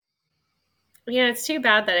Yeah, it's too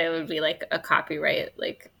bad that it would be like a copyright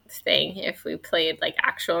like thing if we played like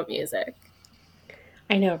actual music.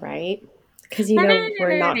 I know, right? Because you know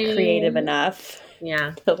we're not creative enough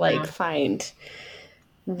Yeah, to like no. find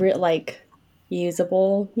like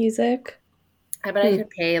usable music. I bet I Hmm. could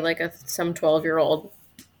pay like some 12-year-old.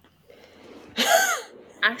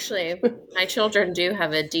 Actually, my children do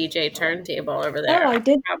have a DJ turntable over Oh, there. I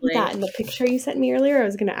did see that Probably in the picture you sent me earlier. I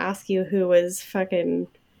was going to ask you who was fucking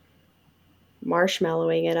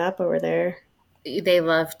marshmallowing it up over there. they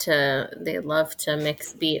love to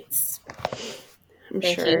mix beats. I'm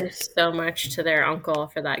Thank you sure. so much to their uncle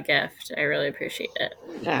for that gift. I really appreciate it.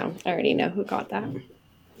 Oh, I already know who got that.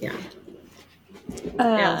 Yeah. It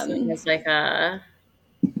also Um. has like a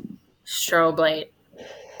strobe light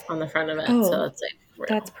on the front of it, so Oh, it's like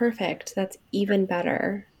that's real. perfect. That's even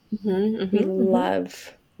better. We Hmm.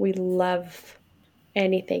 love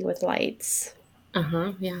anything with lights.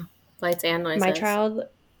 Uh-huh. Yeah. Lights and My noises. child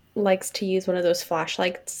likes to use one of those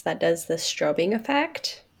flashlights that does the strobing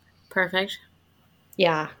effect. Perfect.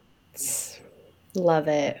 Yeah, love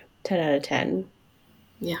it. 10 out of 10.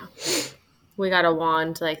 Yeah. We got a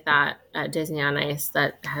wand like that at Disney on Ice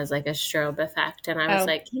that has like a strobe effect. And I was Oh,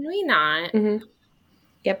 like, can we not? mm-hmm.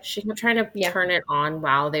 Yep. She kept trying to Yeah. turn it on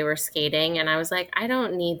while they were skating. And I was like, I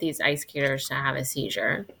don't need these ice skaters to have a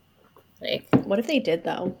seizure. Like, What if they did,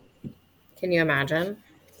 though? can you imagine?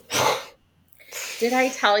 Did I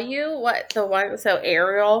tell you what the one? So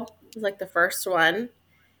Ariel was like the first one.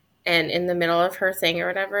 And in the middle of her thing or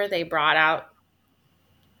whatever, they brought out,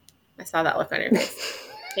 I saw that look on your face.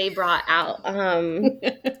 They brought out,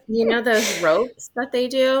 you know, those ropes that they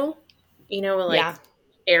do? You know, like Yeah.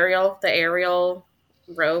 the aerial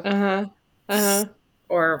rope, Uh-huh. Uh-huh.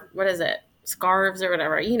 or what is it? Scarves or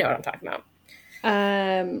whatever. You know what I'm talking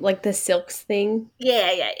about. Like the silks thing.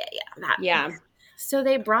 Yeah. That. Yeah. So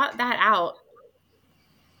they brought that out.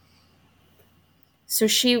 So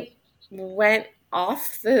she went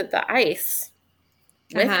off the ice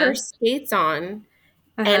with her Uh-huh. skates on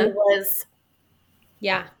and Uh-huh. was,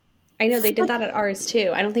 Yeah. I know they did like, that at ours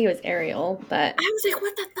too. I don't think it was Ariel, but I was like,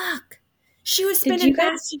 what the fuck? She was did spinning you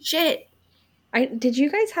guys fast as shit. did you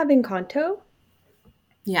guys have Encanto?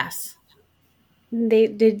 Yes.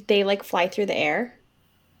 They like fly through the air?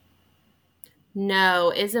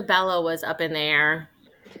 No, Isabella was up in the air.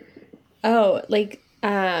 Oh, like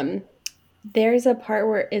there's a part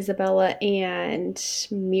where Isabella and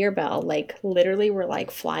Mirabelle like literally were like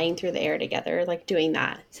flying through the air together, like doing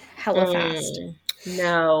that hella fast.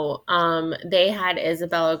 No, they had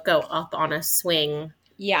Isabella go up on a swing,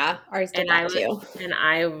 Yeah, ours did and I that would, too. and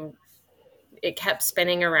I, it kept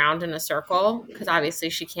spinning around in a circle because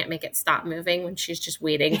obviously she can't make it stop moving when she's just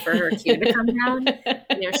waiting for her cue to come down.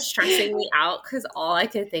 And it was stressing me out because all I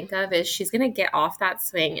could think of is she's gonna get off that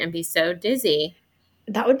swing and be so dizzy.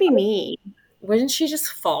 That would be me. Wouldn't she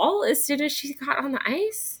just fall as soon as she got on the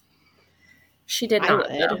ice? She did I not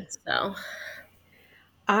though. would. So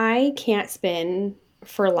I can't spin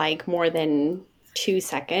for like more than 2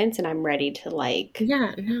 seconds and I'm ready to like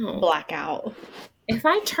yeah, no. black out. If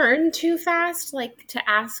I turn too fast, like to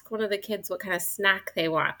ask one of the kids what kind of snack they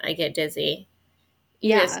want, I get dizzy.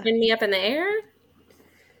 You gonna Yeah. spin me up in the air?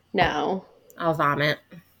 No. I'll vomit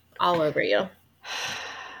all over you.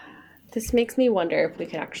 This makes me wonder if we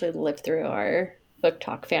could actually live through our book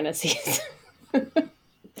talk fantasies.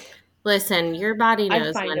 Listen, your body I'd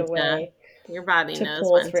knows find when a to. way Your body to knows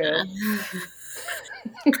pull when through,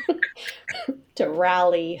 to. to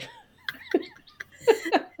rally.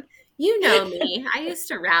 You know me. I used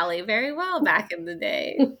to rally very well back in the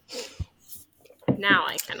day. Now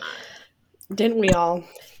I cannot. Didn't we all?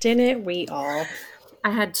 Didn't we all? I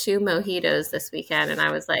had 2 mojitos this weekend, and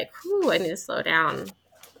I was like, "Whew, I need to slow down."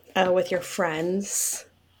 With your friends.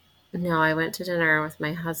 No, I went to dinner with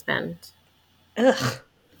my husband Ugh. for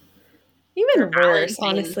Even worse, Valentine's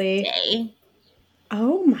honestly. Day.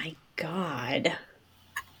 Oh my God.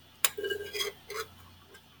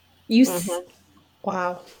 You. Hmm.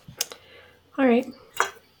 Wow. All right. And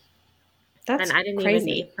That's I didn't even crazy.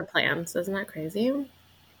 make the plans. Isn't that crazy?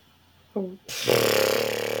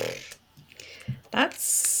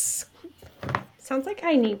 That's sounds like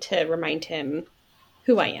I need to remind him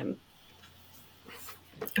who I am.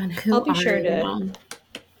 And I'll who be are sure you, to. Mom?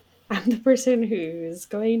 I'm the person who's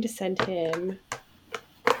going to send him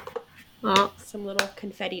Well, some little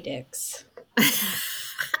confetti dicks.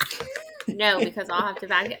 no, because I'll have to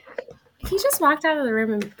back it. He just walked out of the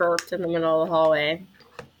room and burped in the middle of the hallway.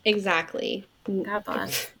 Exactly. God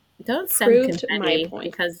bless. Don't send Proved my confetti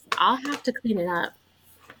point. because I'll have to clean it up.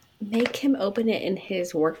 Make him open it in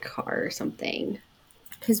his work car or something.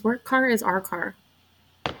 His work car is our car.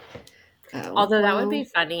 Oh, Although that would be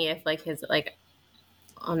well. funny if like his like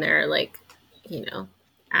on their like, you know,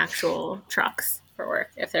 actual trucks for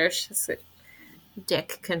work. If there's just like,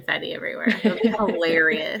 dick confetti everywhere. It would be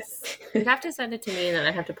hilarious. You'd have to send it to me and then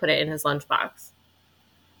I'd have to put it in his lunchbox.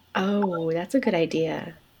 Oh, that's a good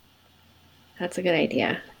idea. That's a good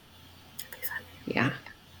idea. Yeah.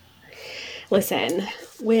 Listen,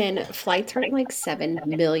 when flights aren't like $7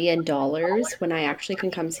 million, when I actually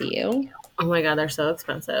can come see you, Oh my god, they're so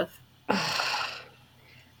expensive.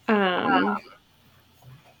 um,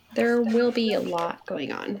 there will be a lot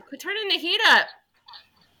going on. Quit turning the heat up.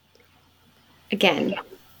 Again,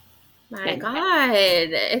 My again. god.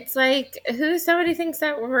 It's like who somebody thinks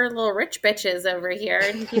that we're little rich bitches over here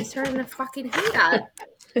and he keeps turning the fucking heat up.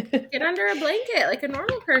 Get under a blanket like a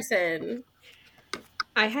normal person.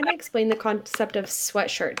 I had to explain the concept of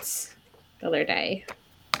sweatshirts the other day.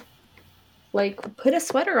 Like, put a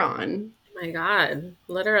sweater on. My god. You're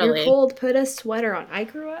Literally. cold, put a sweater on. I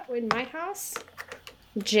grew up in my house,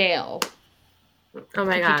 jail Oh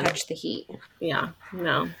my if you god. touch the heat. Yeah.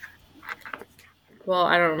 No. Well,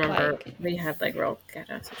 I don't remember. Like, We had like real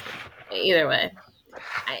ghetto situations. Either way.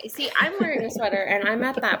 I see I'm wearing a sweater and I'm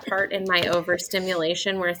at that part in my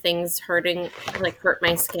overstimulation where things hurt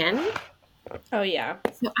my skin. oh yeah.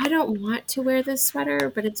 So I don't want to wear this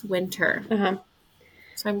sweater, but it's winter. Uh-huh.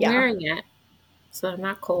 So I'm Yeah. wearing it. So I'm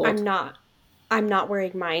not cold. I'm not. I'm not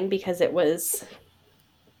wearing mine because it was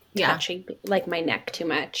Yeah. touching like my neck too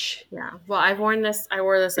much. Yeah. Well, I wore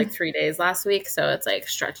this like 3 days last week, so it's like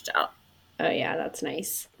stretched out Oh yeah, that's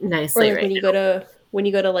nice. Or nicely like right when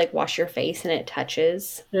you go to like wash your face and it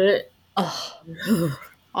touches. now. Oh,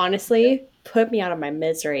 honestly, put me out of my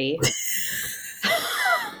misery.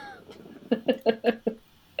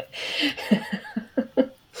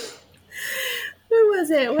 Who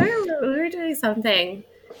was it? We were doing something.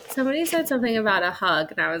 Somebody said something about a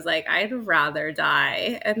hug, and I was like, I'd rather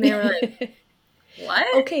die. And they were like, what?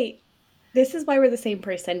 Okay, this is why we're the same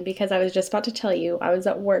person because I was just about to tell you I was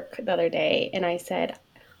at work the other day and I said,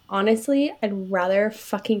 honestly, I'd rather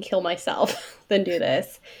fucking kill myself than do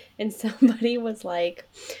this. And somebody was like,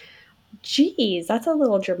 geez, that's a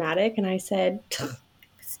little dramatic. And I said,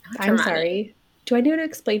 It's not I'm dramatic. sorry. Do I need to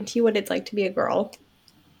explain to you what it's like to be a girl?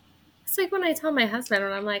 It's like when I tell my husband,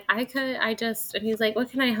 and I'm like, and he's like,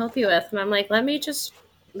 what can I help you with? And I'm like, let me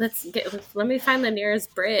find the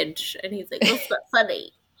nearest bridge. And he's like, that's not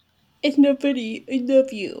funny. It's not funny. I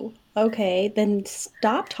love you. Okay, then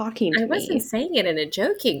stop talking I to wasn't me. saying it in a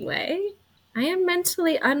joking way. I am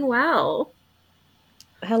mentally unwell.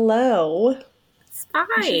 Hello. It's You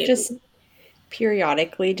should fine. just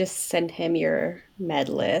periodically just send him your med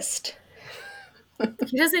list.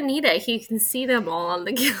 He doesn't need it. He can see them all on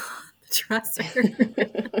the, the dresser.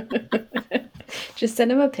 Just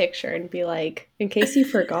send him a picture and be like, in case you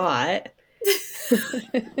forgot.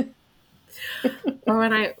 Or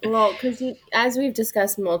because as we've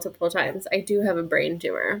discussed multiple times, I do have a brain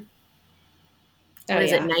tumor. Oh What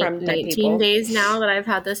is it, yeah, from dead 19 people. days now that I've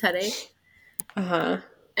had this headache? Uh-huh.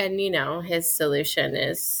 And, his solution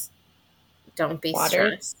is don't be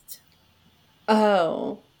Water. stressed,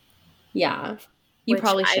 Oh, yeah. You which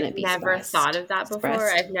probably I've shouldn't be never thought stressed. of that before.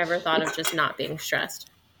 Stressed. I've never thought of just not being stressed.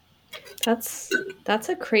 That's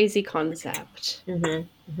a crazy concept.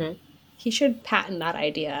 Mm-hmm. Mm-hmm. He should patent that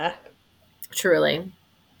idea. Truly.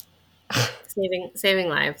 Saving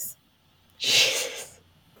lives. Jesus.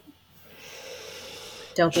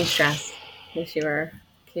 Don't be stressed, in case you were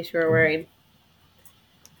worried.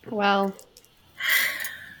 Well,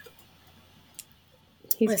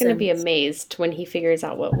 he's going to Listen, be amazed when he figures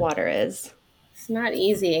out what water is. it's not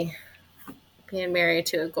easy being married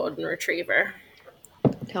to a golden retriever.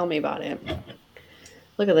 Tell me about it.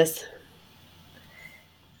 Look at this.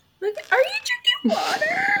 Look, are you drinking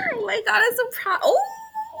water? Oh my god, I'm so proud. Oh,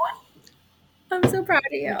 I'm so proud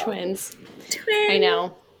of you. We're twins. I Twin.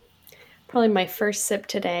 know. Probably my first sip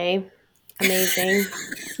today. Amazing.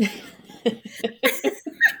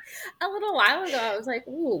 A little while ago, I was like,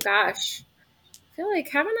 "Ooh, gosh, I feel like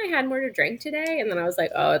haven't I had more to drink today?" And then I was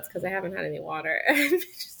like, "Oh, it's because I haven't had any water. I've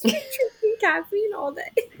just been drinking caffeine all day."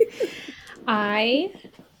 I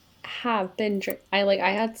have been I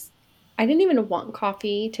didn't even want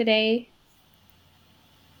coffee today,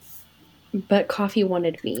 but coffee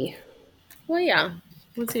wanted me. Well, yeah,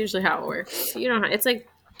 that's usually how it works. You don't. It's like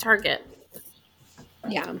Target.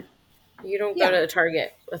 Yeah. You don't go Yeah. to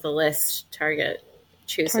Target with a list. Target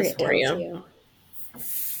chooses Target for tells you. you.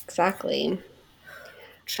 Exactly.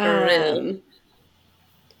 True.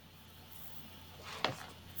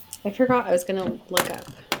 I forgot I was gonna look up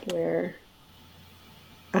where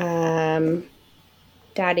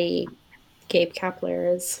Daddy Gabe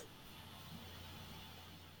Kapler is.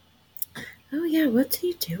 Oh yeah, what's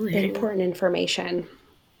he The doing? important information.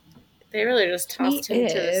 They really just He tossed him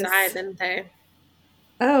to the side, is, didn't they?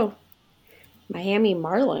 oh, Miami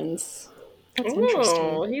Marlins. That's interesting.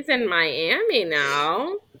 Oh, he's in Miami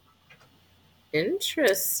now.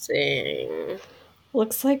 Interesting.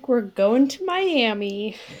 Looks like we're going to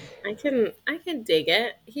Miami. I can dig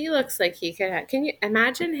it. He looks like he could can you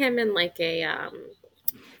imagine him in like A a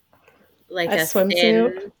swimsuit.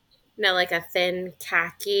 thin no, like a thin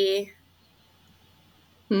khaki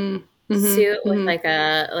Mm. suit Mm-hmm. with Mm-hmm. like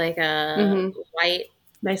a Mm-hmm. white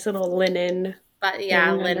Nice little linen but yeah,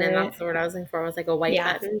 thing under linen, it. that's the word I was looking for, was like a white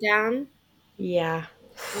Yeah. button down. Yeah.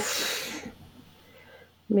 Mhm.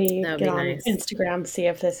 Let me That would get be on nice. Instagram, see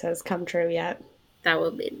if this has come true yet. That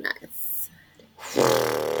would be nice.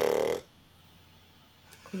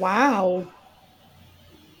 Wow.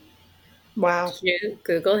 Wow. Did you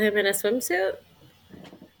Google him in a swimsuit?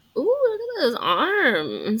 Ooh, look at those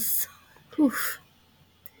arms. Oof.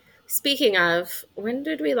 Speaking of, when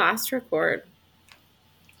did we last record?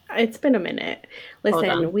 It's been a minute. Hold Listen,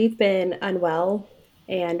 on. we've been unwell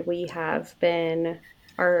and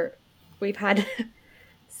our we've had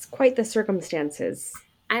quite the circumstances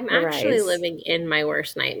I'm actually arise. living in my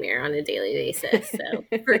worst nightmare on a daily basis, so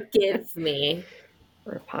forgive me.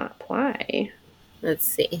 Reply. Let's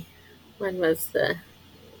see. When was the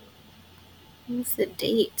when was the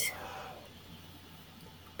date?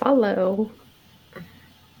 Follow.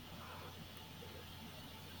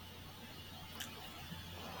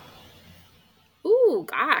 Ooh,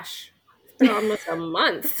 gosh. It's been almost a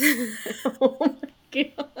month. Oh my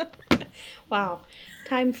god. Wow.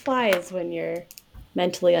 Time flies when you're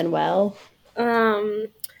mentally unwell. um,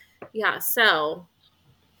 yeah, so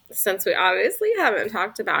since we obviously haven't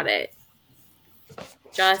talked about it,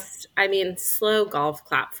 slow golf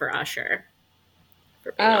clap for Usher,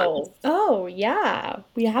 for being Oh. honest. Oh, yeah.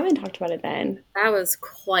 We haven't talked about it then. That was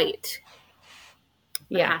quite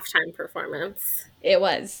the Yeah, halftime performance. it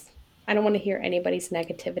was. I don't want to hear anybody's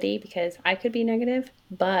negativity because I could be negative,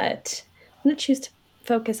 but I'm going to choose to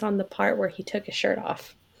focus on the part where he took his shirt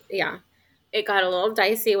off. Yeah. It got a little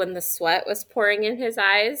dicey when the sweat was pouring in his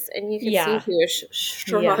eyes, and you could see Yeah. he was Yeah.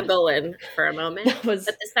 struggling for a moment. That was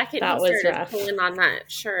But the second he that was started rough. pulling on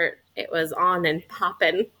that shirt, it was on and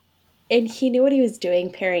popping. And he knew what he was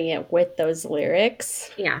doing pairing it with those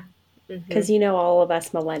lyrics Yeah. Hmm. cuz all of us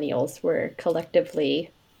millennials were collectively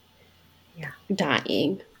Yeah.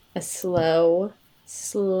 dying a slow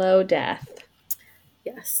death.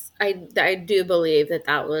 Yes. I do believe that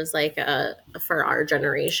that was like a for our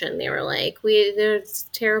generation. They were like, we there's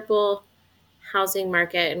terrible housing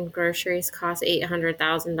market and groceries cost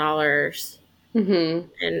 $800,000 Mhm.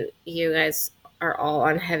 and you guys are all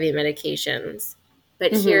on heavy medications.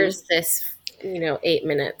 But Mhm. here's this, 8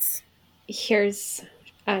 minutes. Here's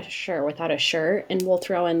a shirt without a shirt, and we'll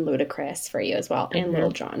throw in Ludacris for you as well, and Little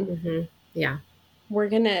Hmm. John. Hmm. Yeah. We're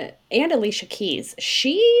gonna and Alicia Keys.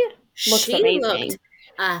 She looks She looked amazing.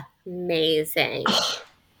 amazing. Ugh,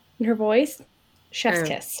 and her voice, chef's Um,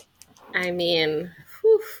 kiss. I mean,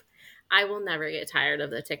 whew, I will never get tired of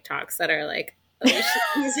the TikToks that are like Alicia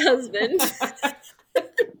Keys' husband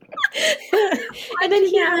And then watching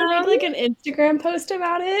he even made him. like an Instagram post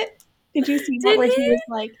about it. Did you see that Did where he he? was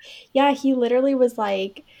like, yeah, he literally was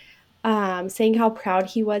like saying how proud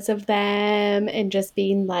he was of them and just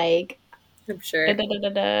being like I'm da, sure. da, da, da,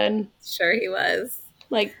 da. Sure he was.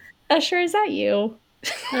 Like, Usher, is that you?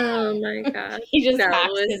 Oh my god. He just No, it hacked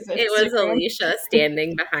was his it was Instagram. Alicia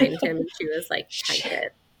standing behind him and she was like, type Shh,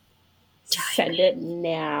 it. Type send it. it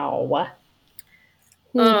now.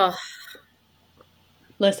 Hmm. Oh,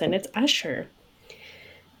 Listen, it's Usher.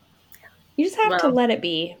 You just have to well, let it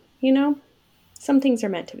be. Some things are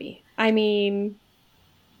meant to be.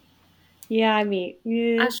 Yeah,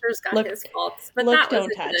 Usher's got look, his faults, but look, that was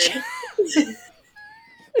don't a touch. good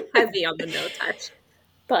heavy on the no touch.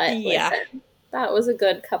 But Yeah, listen, that was a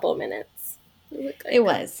good couple minutes. It was a it good couple.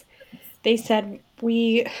 was. They said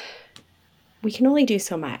we can only do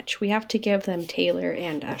so much. We have to give them Taylor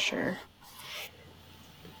and Usher.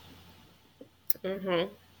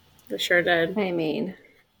 Mm-hmm. We sure did. I mean,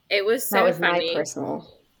 It was that so was my funny. personal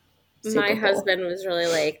My Super Bowl. husband was really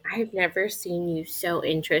like, I've never seen you so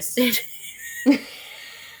interested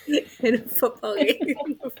in a football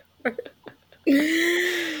game before.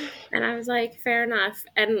 And I was like, fair enough.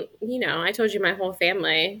 And, I told you my whole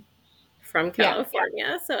family from Yeah,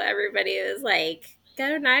 California. So everybody was like,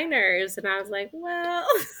 go Niners. And I was like, well,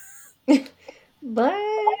 but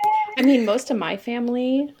most of my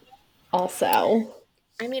family also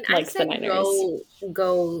I mean, I likes the said Niners.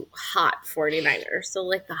 go hot 49ers. So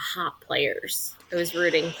like the hot players. I was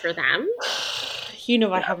rooting for them. You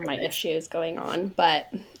know, I Yeah, have my okay. issues going on, but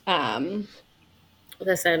um,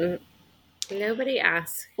 Listen, nobody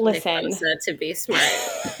asked Nick listen, Bosa to be smart.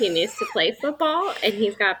 He needs to play football, and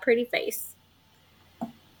he's got a pretty face.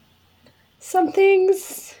 some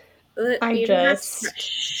things I You don't have to. just,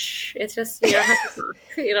 Shh. It's just you don't have to talk.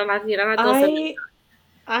 You don't have. You don't have to listen.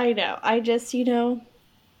 I, I know, I just,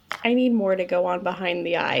 I need more to go on behind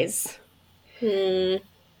the eyes. Hmm.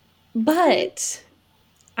 But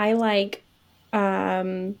I like,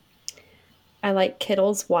 um, I like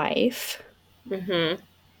Kittle's wife, Mm-hmm.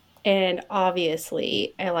 and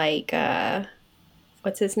obviously I like,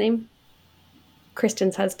 what's his name?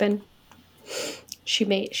 Kristen's husband. She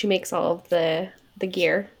makes all of the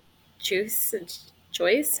gear. Juice,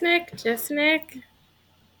 Joyce, Nick, just Nick, just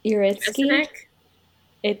Uritsky. Nick.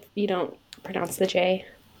 It you don't pronounce the J.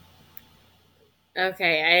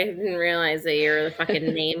 Okay, I didn't realize that you're the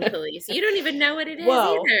fucking name police. You don't even know what it is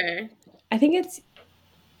Whoa. either. I think it's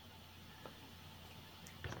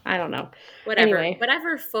I don't know. Whatever. Anyway,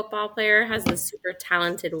 Whatever football player has the super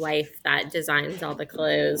talented wife that designs all the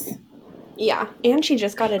clothes. yeah. And she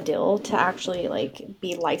just got a deal to actually like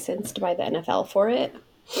be licensed by the NFL for it.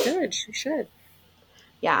 Good, she should.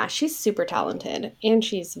 Yeah, she's super talented and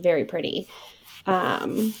she's very pretty.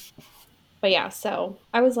 Um, but yeah, so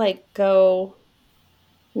I was like, go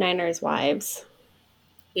Niners wives.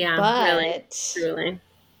 Yeah, really, But truly.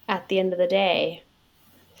 at the end of the day,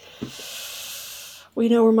 we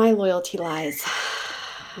know where my loyalty lies.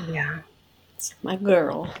 Yeah. It's my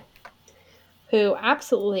girl, who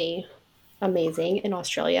absolutely amazing in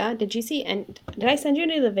Australia. Did you see? And did I send you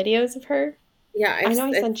any of the videos of her? Yeah, I know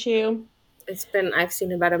I sent you. I've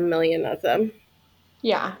seen about a million of them.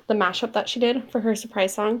 Yeah, the mashup that she did for her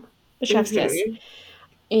surprise song, "The Chef's Kiss,"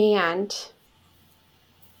 Mm-hmm. and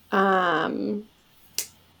um,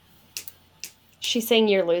 she sang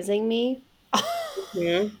 "You're Losing Me."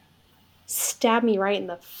 Mm-hmm. Stab me right in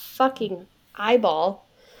the fucking eyeball.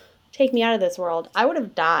 Take me out of this world. I would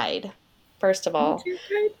have died. First of Would all, you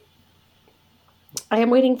good? I am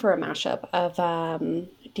waiting for a mashup of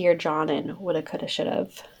Dear John and Woulda Coulda Shoulda.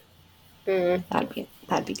 Mm.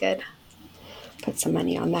 That'd be good. Put some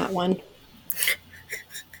money on that one.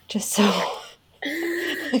 Just so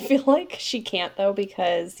I feel like she can't though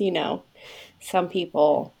because, some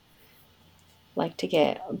people like to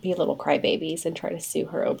be little crybabies and try to sue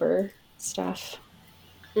her over stuff.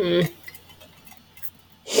 Mm.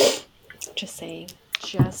 Just saying.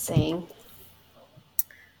 Just saying.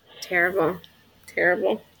 Terrible.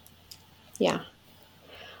 Terrible. Yeah.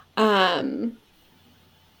 Um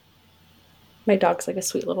my dog's like a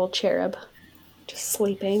sweet little cherub just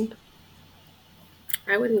sleeping.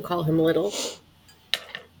 I wouldn't call him little.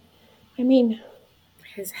 I mean,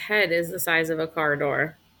 His head is the size of a car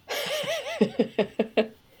door.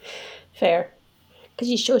 fair. Cuz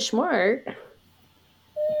he's so smart.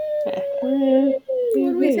 Would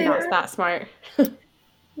we Maybe say not that? that smart.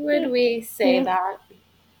 Would we say Yeah. that?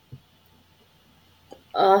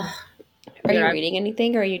 Ugh, Are you're you a reading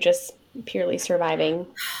anything or are you just purely surviving?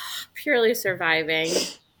 purely surviving.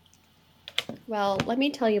 Well, let me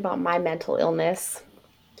tell you about my mental illness.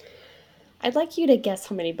 I'd like you to guess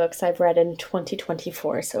how many books I've read in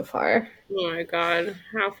 2024 so far. Oh my god,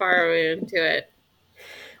 how far are we into it?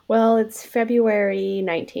 Well, it's February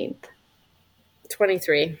 19th.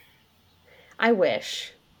 23. I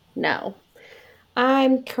wish. No.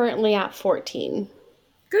 I'm currently at 14.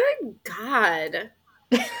 Good God.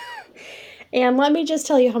 And let me just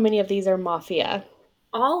tell you how many of these are mafia.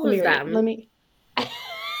 All Let me of read. Let them. me.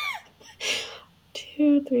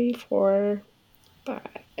 2, 3, 4,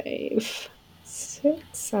 5, 6,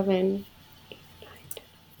 7,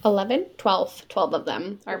 11, 12. 12 of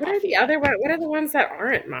them are What are the mafia. other one? What are the ones that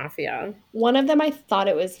aren't mafia? One of them I thought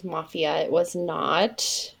it was mafia. It was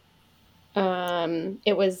not.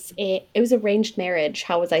 It was arranged marriage.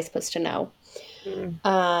 How was I supposed to know?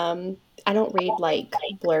 Mm. I don't read like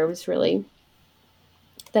blurbs really.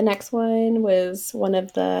 The next one was one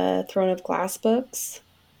of the Throne of Glass books.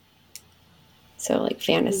 So like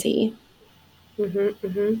fantasy. Mm-hmm,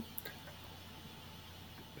 mm-hmm.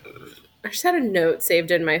 I just had a note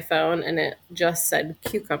saved in my phone and it just said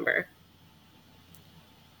cucumber.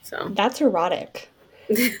 So That's erotic.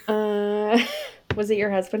 Uh was it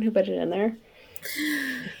your husband who put it in there?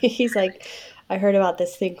 He's like, I heard about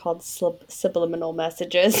this thing called subliminal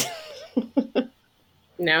messages.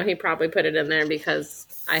 now he probably put it in there because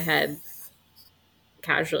I had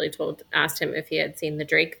casually asked him if he had seen the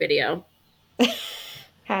Drake video.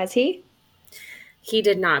 Has he? He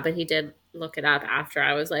did not, but he did look it up after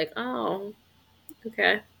I was like, oh,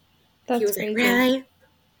 okay. He That's was like, crazy.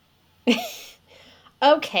 really?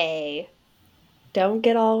 Okay. Don't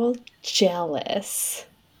get all jealous.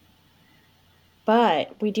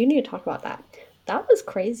 But we do need to talk about that. That was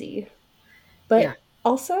crazy. Yeah. But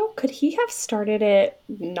also, could he have started it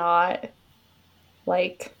not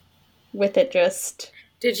like with it just.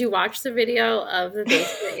 Did you watch the video of the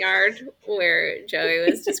basement yard where Joey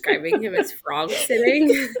was describing him as frog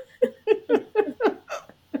sitting?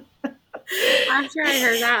 After I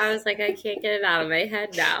heard that, I was like, I can't get it out of my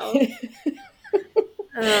head now.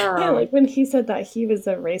 I Um, like when he said that he was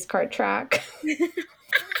a race car track.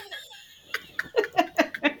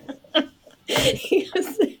 He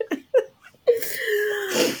was-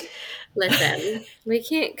 listen, we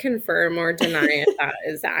can't confirm or deny if that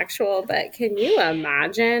is actual, but can you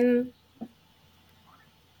imagine?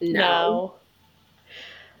 No.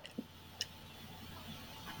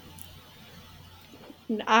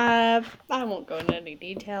 no. I won't go into any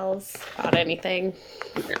details about anything.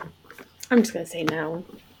 No. I'm just gonna say no.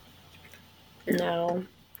 No. No.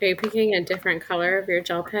 Are you picking a different color of your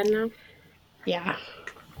gel pen now? Yeah.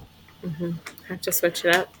 Mm-hmm. Have to switch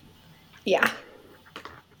it up. Yeah.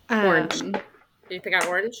 Orange. Um, Did you pick out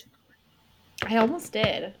orange? I almost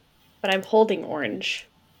did, but I'm holding orange.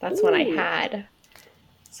 That's one I Ooh. had.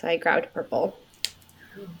 So I grabbed purple.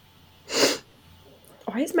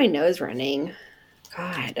 Why is my nose running?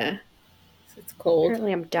 God. It's cold.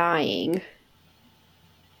 Apparently I'm dying.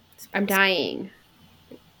 I'm dying.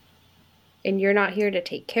 And you're not here to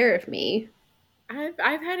take care of me.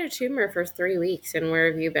 I've had a tumor for 3 weeks, and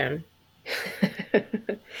where have you been?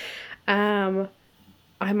 um,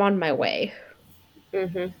 I'm on my way.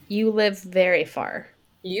 Mm-hmm. You live very far.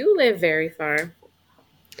 You live very far.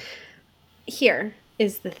 Here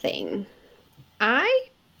is the thing. I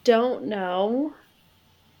don't know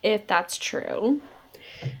if that's true.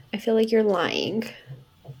 I feel like you're lying.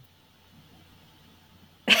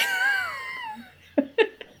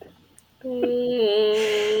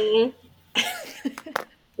 Mm.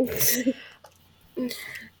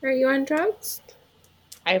 Are you on drugs?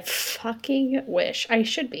 I fucking wish I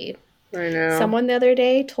should be. I know. Someone the other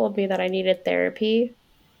day told me that I needed therapy.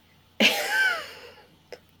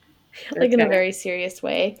 Like in a Okay. very serious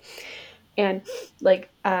way. And like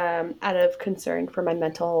out of concern for my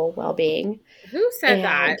mental well-being. Who said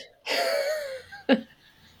that? And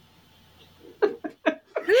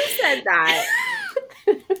Who said that?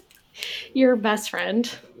 your best friend.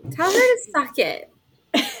 Tell her to suck it.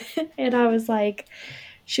 And I was like,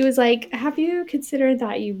 she was like, have you considered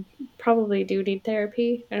that you probably do need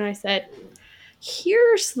therapy? And I said,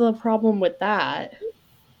 here's the problem with that.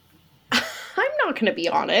 I'm not going to be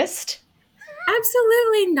honest.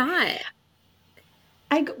 Absolutely not.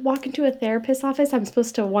 I walk into a therapist's office, I'm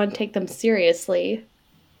supposed to, one, take them seriously.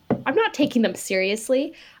 I'm not taking them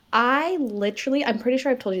seriously. I literally, I'm pretty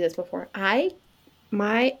sure I've told you this before. I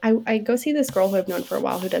go see this girl who I've known for a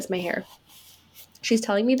while who does my hair. She's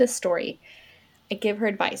telling me this story. I give her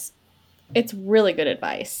advice. It's really good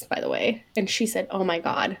advice, by the way. And she said, oh my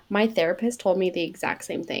God, my therapist told me the exact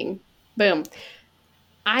same thing. Boom.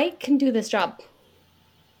 I can do this job.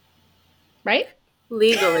 Right?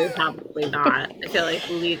 Legally, probably not. I feel like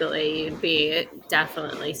legally you'd be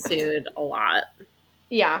definitely sued a lot.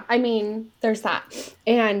 Yeah, I mean, there's that.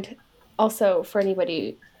 And also, for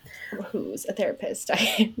anybody who's a therapist,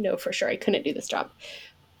 I know for sure I couldn't do this job.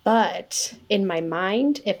 But in my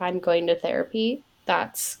mind, if I'm going to therapy,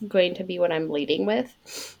 that's going to be what I'm leading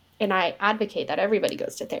with. And I advocate that everybody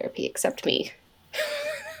goes to therapy except me.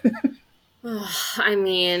 I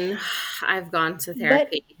mean, I've gone to But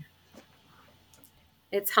therapy.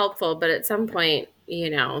 It's helpful, but at some point,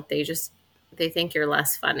 they think you're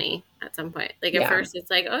less funny at some point. Like at yeah, first it's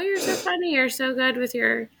like, "Oh, you're so funny. You're so good with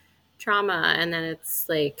your trauma." And then it's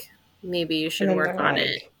like, maybe you and should then work they're on it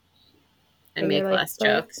like, and and you're make like, less but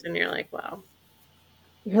jokes. And you're like, "Wow."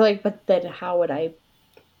 but then how would I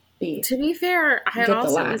be To be fair, I get the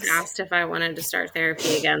also was laughs? asked if I wanted to start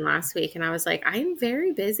therapy again last week, and I was like, "I'm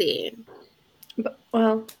very busy." But,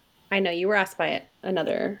 well, I know you were asked by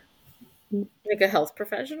another. Like a health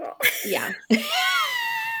professional. Yeah.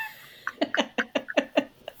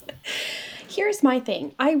 Here's my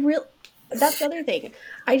thing. That's the other thing.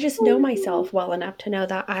 I just know myself well enough to know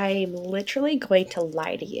that I'm literally going to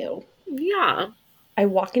lie to you. Yeah. I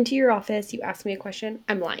walk into your office, you ask me a question,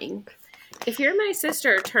 I'm lying. If you're my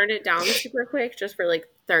sister, turn it down super quick just for like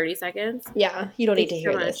 30 seconds. Yeah, you don't need Thank to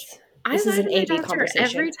you so hear much. this. I This is lie an to my AB doctor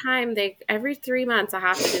conversation. every 3 months I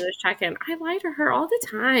have to do this check-in. I lie to her all the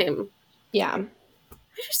time. Yeah.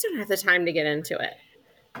 I just don't have the time to get into it.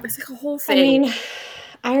 It's like a whole I thing. mean,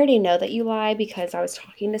 I already know that you lie because I was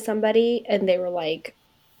talking to somebody and they were like,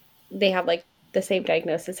 they have like the same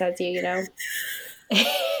diagnosis as you, you know?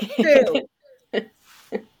 Who?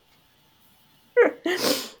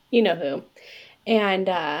 You know who. And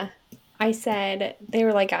I said, they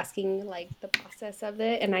were like asking like the process of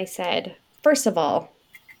it. And I said, first of all,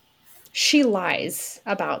 she lies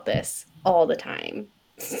about this all the time.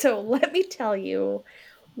 So let me tell you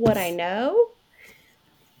what I know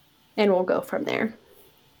and we'll go from there.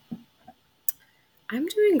 I'm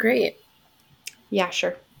doing great. Yeah,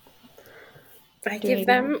 sure. I give Doing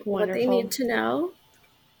them what they need wonderful. to know,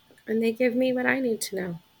 and they give me what I need to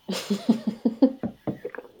know.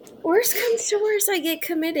 Worst comes to worst, I get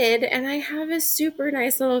committed and I have a super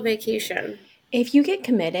nice little vacation. If you get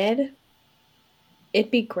committed,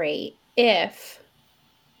 it'd be great if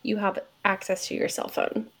you have access to your cell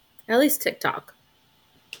phone. At least TikTok.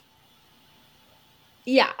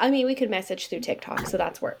 Yeah, I mean, we could message through TikTok, so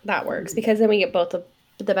that works because then we get both of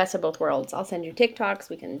the best of both worlds. I'll send you TikToks,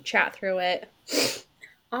 we can chat through it.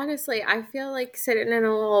 Honestly, I feel like sitting in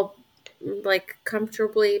a little, like,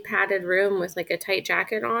 comfortably padded room with like a tight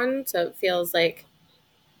jacket on, so it feels like,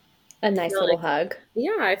 A I nice feel little like, hug.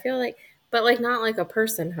 yeah, I feel like, but like not like a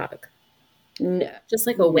person hug, No, just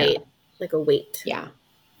like a no, weight, like a weight. yeah,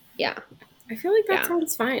 yeah, I feel like that yeah.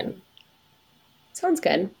 sounds fine. Sounds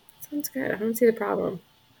good. Sounds good. I don't see the problem.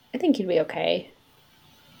 I think you'd be okay.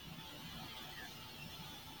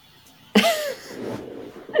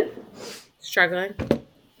 Struggling.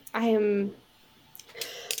 I am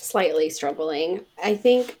slightly struggling. I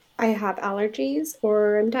think I have allergies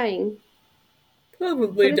or I'm dying,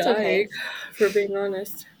 Probably but it's dying, okay. for being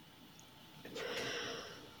honest.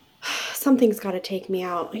 Something's got to take me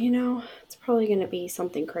out, you know? It's probably going to be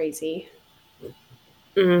something crazy.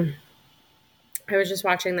 Mm. I was just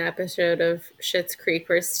watching the episode of Schitt's Creek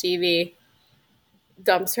where Stevie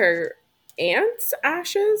dumps her aunt's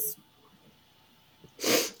ashes,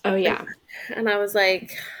 Oh, and, yeah. and I was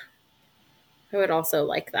like, I would also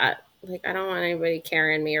like that. Like, I don't want anybody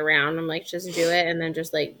carrying me around. I'm like, just do it and then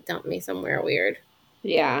just like dump me somewhere weird.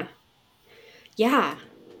 Yeah. Yeah.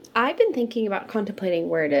 I've been thinking about contemplating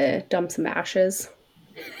where to dump some ashes.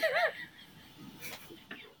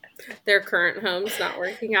 Their current home's not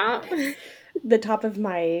working out. The top of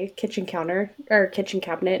my kitchen counter or kitchen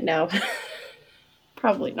cabinet. No,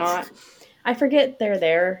 probably not. I forget they're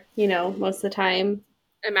there, you know, most of the time.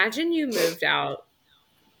 Imagine you moved out,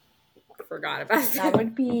 forgot about That it.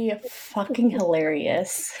 would be fucking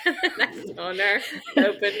hilarious. The next owner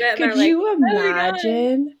opened it and Could they're like, you what are we doing?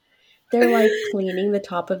 imagine? They're like cleaning the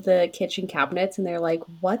top of the kitchen cabinets and they're like,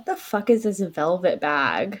 what the fuck is this velvet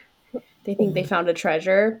bag? They think they found a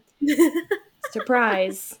treasure.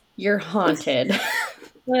 Surprise, you're haunted.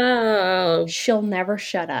 Oh, She'll never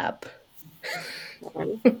shut up.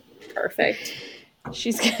 perfect.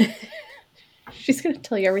 She's gonna she's gonna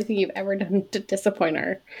tell you everything you've ever done to disappoint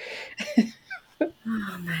her.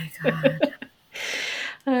 Oh my God.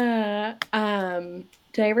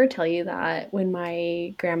 Did I ever tell you that when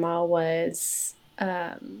my grandma was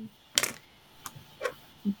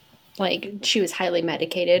like she was highly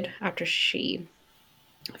medicated after she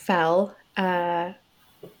fell,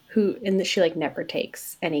 who and that she like never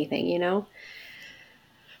takes anything, you know?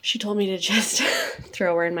 She told me to just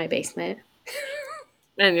throw her in my basement.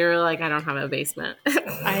 And you're like, I don't have a basement.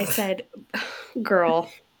 I said,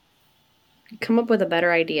 "Girl, come up with a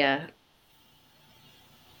better idea."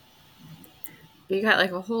 You got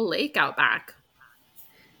like a whole lake out back.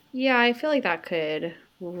 Yeah, I feel like that could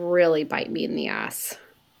really bite me in the ass.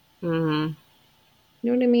 Hmm.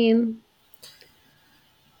 You know what I mean?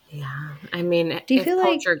 Yeah. I mean, Do you if feel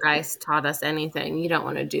like Poltergeist taught us anything, you don't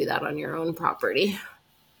want to do that on your own property.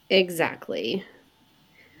 exactly?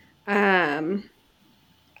 I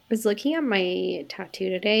was looking at my tattoo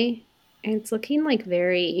today, and it's looking like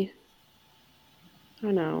very, I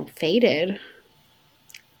don't know, faded.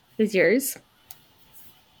 Is yours?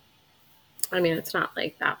 I mean, it's not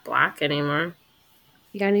like that black anymore.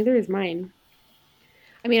 Yeah, neither is mine.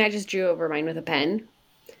 I mean, I just drew over mine with a pen,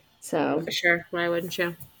 so Sure. Why wouldn't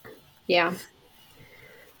you? yeah.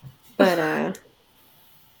 But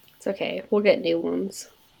it's okay. We'll get new ones.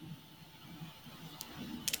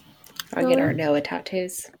 I'll get our Well, Noah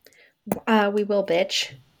tattoos. We will,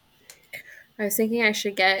 bitch. I was thinking I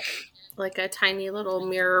should get like a tiny little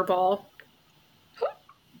mirror ball.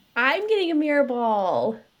 I'm getting a mirror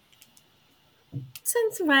ball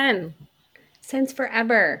Since when? since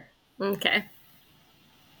forever. Okay.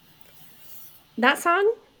 That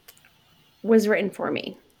song was written for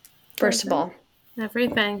me. First Was of it? all,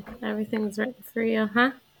 Everything. Everything's written for you,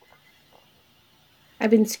 huh? I've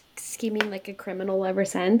been scheming like a criminal ever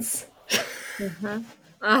since. Uh-huh.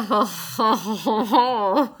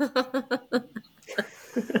 Oh.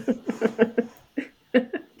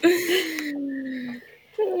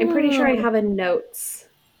 I'm pretty sure I have a notes.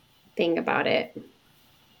 thing about it.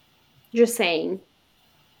 Just saying.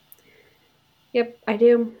 Yep, I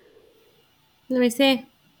do. Let me see.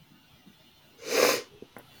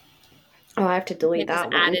 Oh, I have to You delete can't just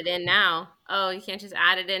that add one. it in now. Oh, you can't just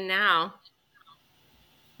add it in now.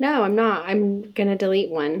 No, I'm not. I'm gonna delete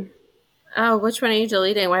one. Oh, which one are you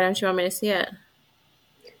deleting? Why don't you want me to see it?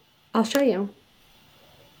 I'll show you.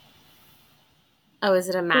 Oh, is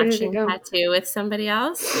it a Where did it matching go? tattoo with somebody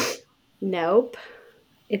else? Nope.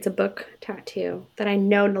 It's a book tattoo that I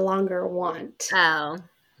no longer want. Oh.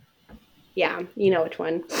 Yeah, you know which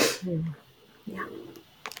one. Hmm. Yeah.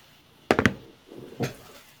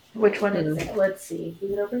 Which one is Hmm. it? Let's see.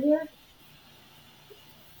 Is it over here?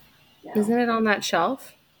 Isn't No. it on that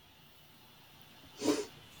shelf?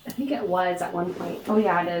 I think it was at one point. Oh,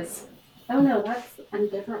 yeah, it is. Oh, no, that's a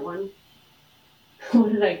different one.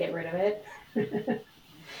 When did I get rid of it?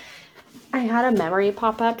 I had a memory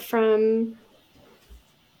pop up from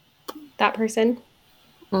that person.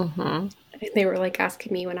 Mm-hmm. They were like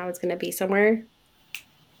asking me when I was going to be somewhere.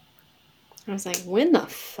 I was like, when the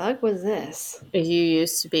fuck was this? You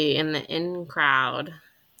used to be in the in crowd,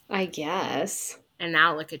 I guess. and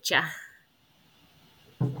now look at ya.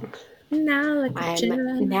 Now look at I'm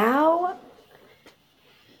ya. now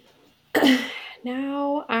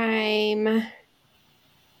now I'm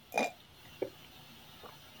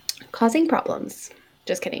causing problems.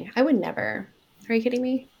 Just kidding. I would never. Are you kidding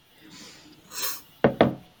me?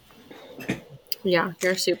 Yeah,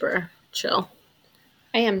 you're super chill,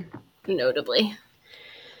 I am. notably.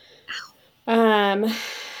 Um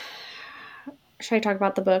should I talk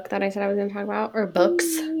about the book that I said I was going to talk about or books?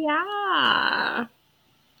 Yeah.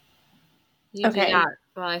 You do Okay. that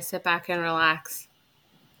while I sit back and relax.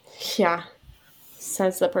 Yeah.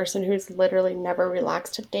 Says the person who's literally never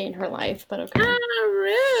relaxed a day in her life, but okay. Ah,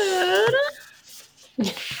 rude.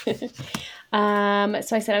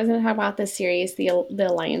 So I said I was going to talk about this series, the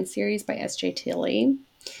Alliance series by S.J. Tilly.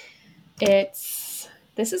 This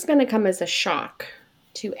is going to come as a shock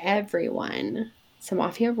to everyone. It's a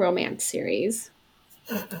mafia romance series.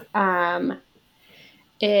 Um,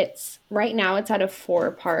 it's right now it's at a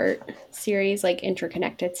 4-part series, like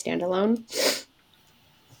interconnected standalone.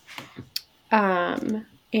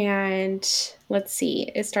 And let's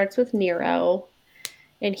see, it starts with Nero,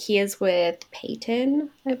 and he is with Peyton,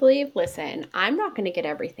 I believe. Listen, I'm not going to get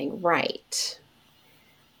everything right,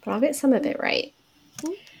 but I'll get some of it right.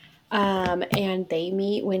 And they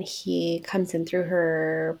meet when he comes in through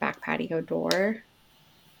her back patio door.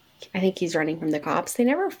 I think he's running from the cops. They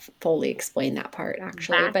never fully explain that part,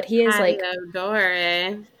 actually, Back but he is like, patio door,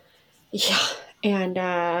 eh? yeah.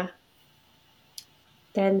 And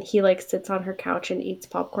then he like sits on her couch and eats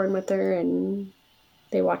popcorn with her, and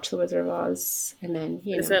they watch The Wizard of Oz, and then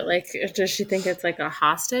Is it like, does she think it's like a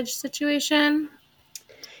hostage situation?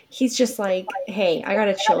 he's just like, "Hey, I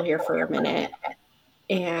gotta chill here for a minute,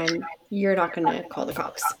 and you're not gonna call the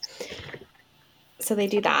cops." So they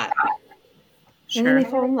do that, and then Sure. they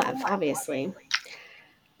fall in love, obviously.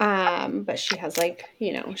 But she has like,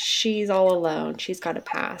 she's all alone. She's got a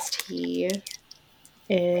past. He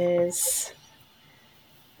is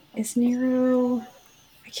Nero.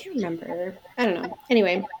 I can't remember. I don't know.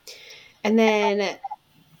 Anyway, and then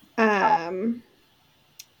um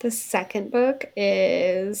the second book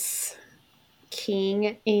is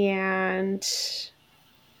King and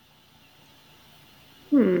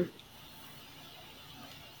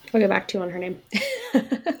I'll get back to you on her name.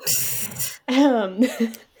 um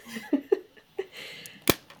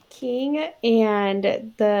King and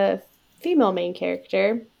the female main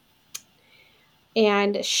character,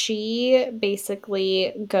 and she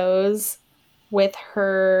basically goes with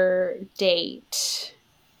her date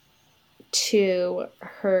to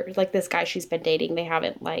her, like, this guy she's been dating. They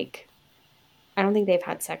haven't, like, I don't think they've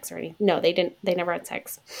had sex or anything. No, they never had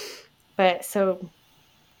sex. But so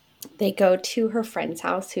they go to her friend's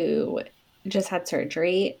house who just had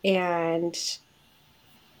surgery, and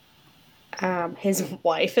his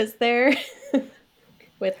wife is there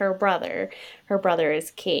with her brother. Her brother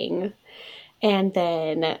is King. And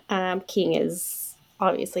then King is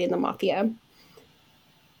obviously in the mafia.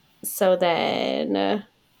 So then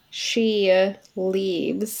she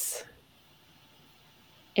leaves,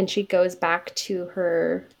 and she goes back to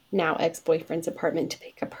her now ex boyfriend's apartment to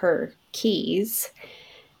pick up her keys,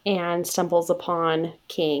 and stumbles upon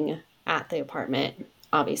King at the apartment,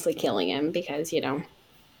 obviously killing him because, he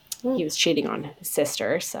was cheating on his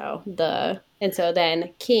sister. So then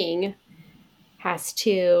King has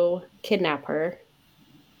to kidnap her,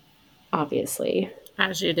 obviously,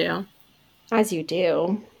 As you do. as you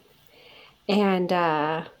do. And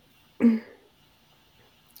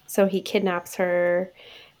so he kidnaps her,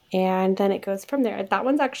 And then it goes from there. That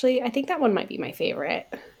one's actually, I think that one might be my favorite.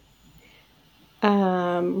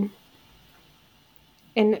 Um,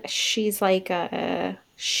 and she is like an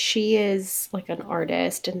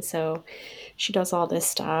artist, and so she does all this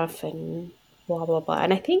stuff and blah blah blah.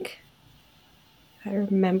 And I think if I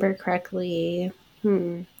remember correctly.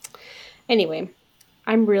 Anyway,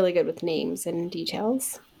 I'm really good with names and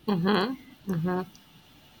details. Mm-hmm. Mm-hmm.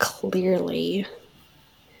 Clearly,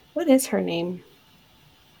 what is her name?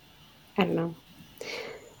 I don't know.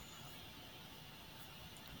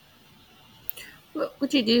 What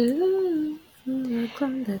would you do for a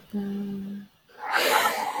clown that down?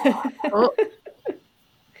 Oh,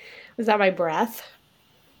 Was that my breath?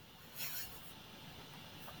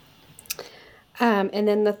 And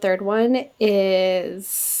then the third one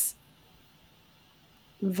is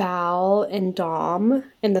Val and Dom,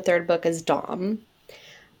 and the third book is Dom.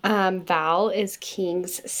 Val is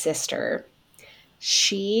King's sister.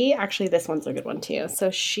 She actually, this one's a good one too. So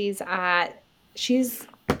she's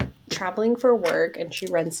traveling for work, and she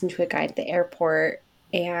runs into a guy at the airport,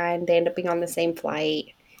 and they end up being on the same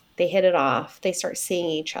flight. They hit it off. They start seeing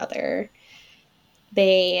each other.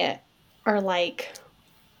 They are like,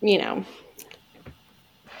 you know,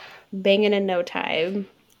 banging in no time.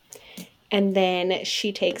 And then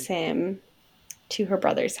she takes him to her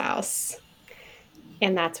brother's house.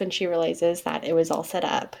 And that's when she realizes that it was all set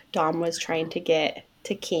up. Dom was trying to get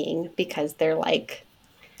to King because they're like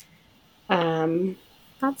um,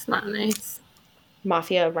 that's not nice.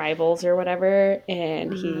 mafia rivals or whatever.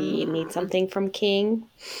 And he needs Mm. something from King,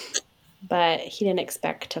 but he didn't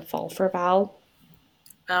expect to fall for Val.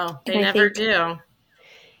 Oh, And they I never think, do.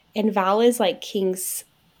 and Val is like King's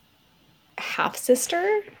half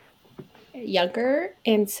sister, younger.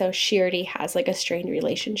 And so she already has like a strained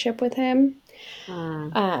relationship with him.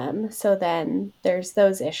 Mm. So then there's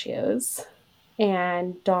those issues.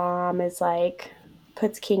 And Dom is like,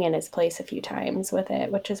 puts King in his place a few times with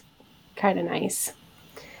it, which is kind of nice.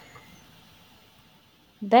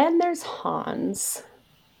 Then there's Hans,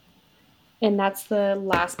 and that's the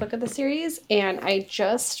last book of the series. And I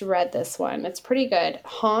just read this one. It's pretty good.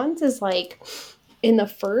 Hans is like in the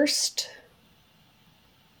first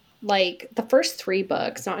three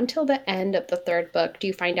books, not until the end of the third book do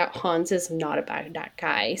you find out Hans is not a bad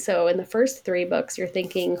guy. So in the first three books, you're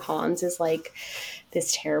thinking Hans is like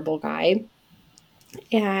this terrible guy.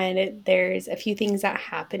 And there's a few things that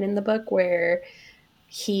happen in the book where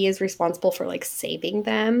he is responsible for like saving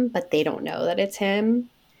them, but they don't know that it's him.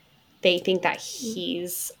 They think that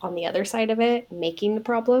he's on the other side of it, making the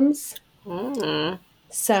problems. Mm.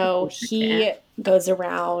 So Okay. he goes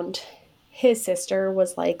around. His sister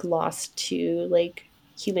was like lost to like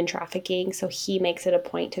human trafficking. So he makes it a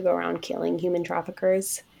point to go around killing human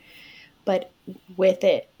traffickers. But with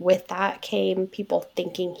that came people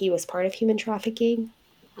thinking he was part of human trafficking.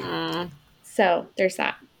 Mm. So there's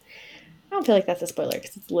that. I don't feel like that's a spoiler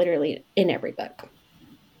because it's literally in every book.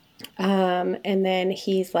 And then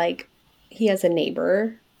he has a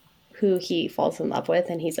neighbor who he falls in love with,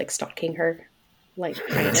 and he's like stalking her, like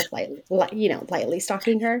kind of lightly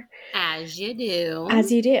stalking her, As you as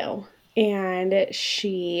do. you do. And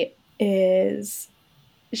she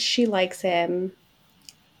likes him.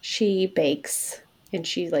 She bakes, and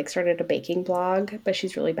she like started a baking blog, but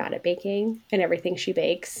she's really bad at baking, and everything she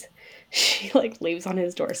bakes, she like leaves on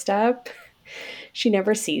his doorstep. She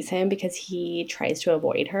never sees him because he tries to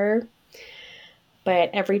avoid her. But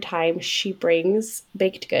every time she brings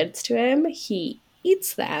baked goods to him, he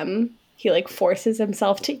eats them. He like forces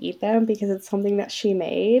himself to eat them because it's something that she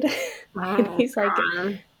made. And Oh, he's like,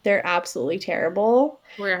 God. they're absolutely terrible,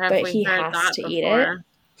 Where have but we he heard has that to eat it.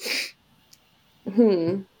 before?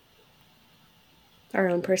 Hmm. Our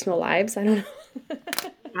own personal lives. I don't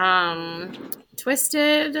know.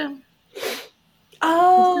 Twisted. Twisted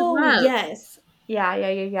Oh, love. yes.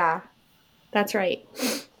 Yeah. That's right.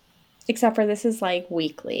 Except for this is like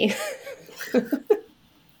weekly.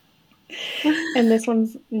 And this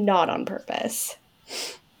one's not on purpose.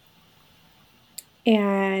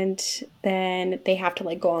 And then they have to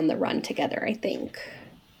like go on the run together, I think.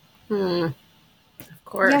 Hmm. Of Yeah.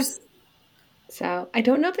 course. So I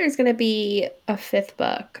don't know if there's gonna be a fifth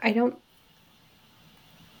book. I don't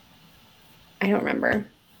remember.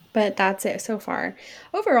 But that's it so far.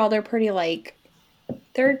 Overall, they're pretty like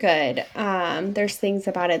they're good. There's things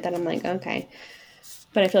about it that I'm like, okay.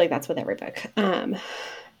 But I feel like that's with every book.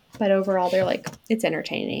 But overall they're like it's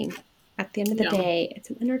entertaining. At the end of the Yeah. day, it's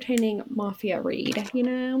an entertaining mafia read, you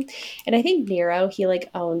know? And I think Nero, he like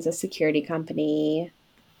owns a security company.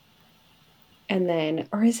 And then,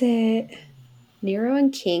 or is it Nero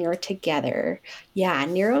and King are together? Yeah,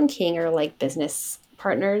 Nero and King are like business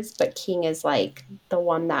partners, but King is like the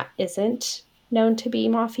one that isn't known to be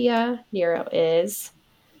mafia. Nero is.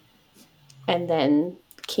 And then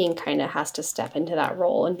King kind of has to step into that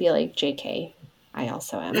role and be like, JK, I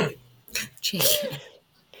also am. JK.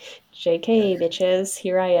 JK, bitches,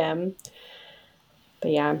 here I am. But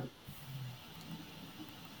yeah.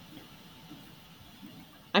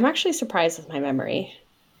 I'm actually surprised with my memory.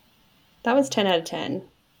 That was 10 out of 10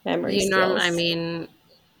 memory I skills. mean,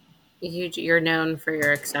 you're known for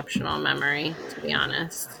your exceptional memory, to be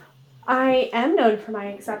honest. I am known for my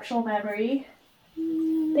exceptional memory.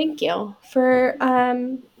 Thank you for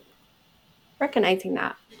recognizing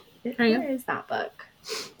that. Are you? Where is that book?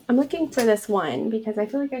 I'm looking for this one because I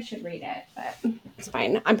feel like I should read it, but it's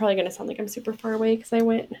fine. I'm probably going to sound like I'm super far away because I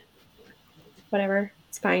went, whatever.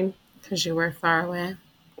 It's fine. Because you were far away.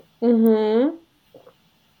 Mm-hmm.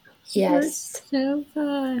 You were Yes. so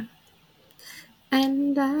far.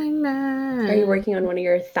 And I Are you know. working on one of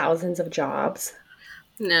your thousands of jobs?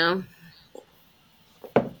 No,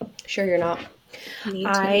 Sure, you're not. me too.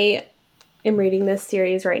 I am reading this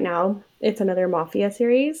series right now. It's another Mafia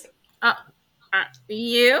series. Uh,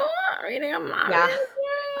 you are reading a mafia Yeah,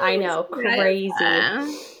 I series? know. What is Crazy.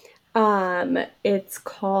 that? It's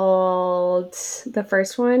called, the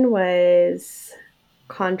first one was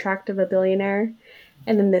Contract of a Billionaire,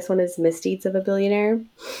 and then this one is Misdeeds of a Billionaire.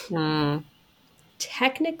 Hmm.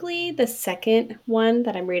 Technically, the second one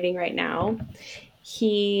that I'm reading right now,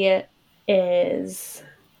 he is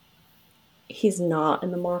he's not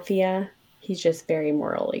in the mafia. He's just very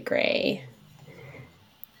morally gray.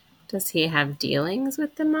 Does he have dealings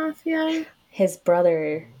with the mafia? His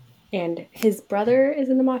brother his brother is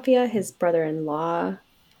in the mafia. His brother-in-law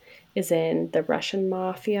is in the Russian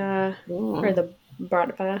mafia or Ooh, the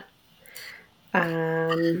Bratva.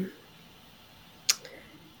 Um,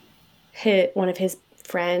 one of his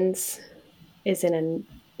friends is in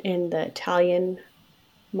the Italian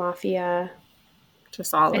mafia.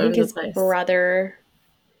 just all I think over the his place. brother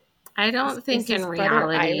I don't is think in his brother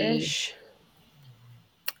reality, Irish,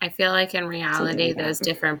 I feel like in something reality, like those that.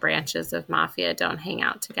 different branches of mafia don't hang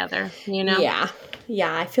out together, you know? Yeah,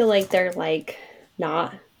 yeah. I feel like they're like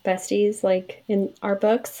not besties like in our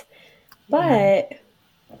books, Yeah.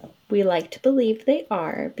 but we like to believe they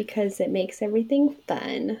are because it makes everything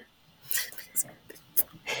fun.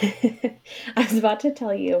 I was about to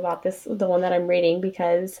tell you about this, the one that I'm reading,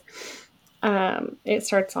 because it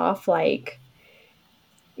starts off like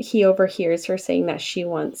he overhears her saying that she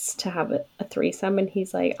wants to have a threesome, and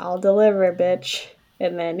he's like, "I'll deliver, bitch."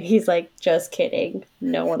 And then he's like, "Just kidding.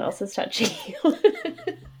 No one else is touching you."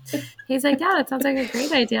 He's like, yeah, that sounds like a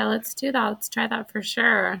great idea. Let's do that. Let's try that for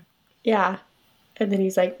sure. Yeah. And then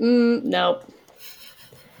he's like, nope.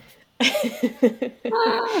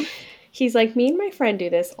 Ah, He's like, "Me and my friend do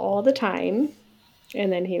this all the time."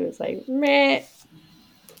 And then he was like, meh,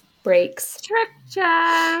 breaks.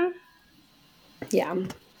 structure. Yeah.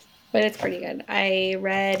 But it's pretty good. I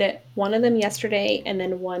read one of them yesterday and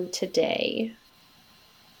then one today.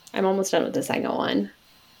 I'm almost done with the second one.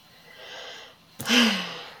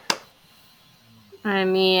 I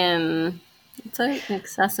mean, it's an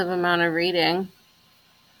excessive amount of reading.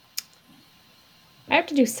 I have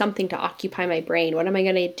to do something to occupy my brain. What am I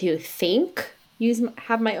going to do? Think?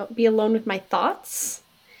 Be alone with my thoughts?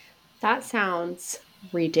 That sounds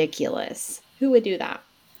ridiculous. Who would do that?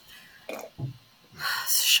 A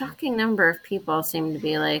shocking number of people seem to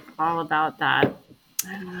be like all about that.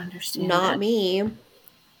 I don't understand Not it. me.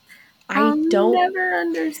 I'll I don't. never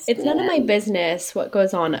It's none of my understand. business what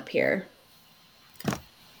goes on up here.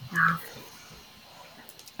 Yeah.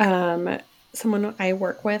 Um, Someone I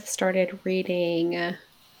work with started reading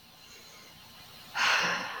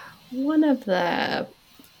one of the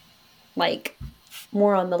like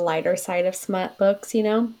more on the lighter side of smut books, you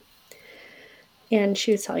know? And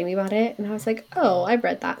she was telling me about it, and I was like, "Oh, I've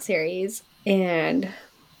read that series." And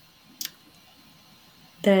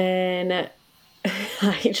then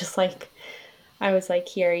I was like,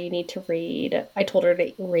 "Here, you need to read." I told her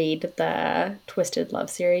to read the Twisted Love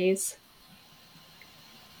series.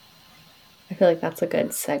 I feel like that's a good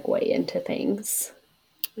segue into things.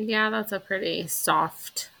 Yeah, that's a pretty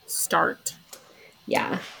soft start.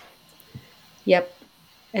 Yeah. Yep.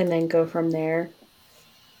 And then go from there.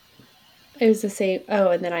 It was the same. Oh,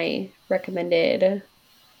 and then I recommended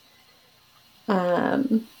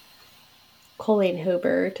um Colleen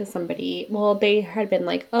Hoover to somebody. Well, they had been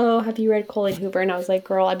like, "Oh, have you read Colleen Hoover?" And I was like,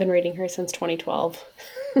 "Girl, I've been reading her since 2012."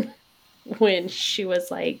 When she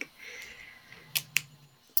was like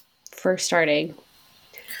first starting.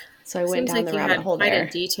 So I went Seems down like the you rabbit had hole quite a there.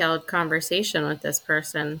 detailed conversation with this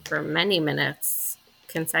person for many minutes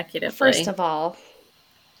First consecutively. of all,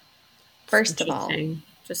 Just First of all, interesting.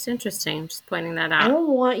 Just interesting. Just pointing that I out.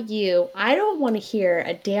 don't want to hear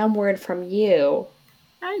a damn word from you.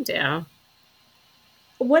 I do.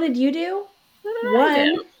 What did you do? What did I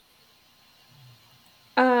One, do?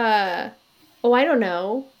 uh, oh, I don't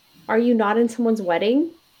know. Are you not in someone's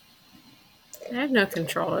wedding? I have no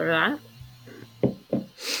control over that.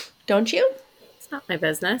 Don't you? It's not my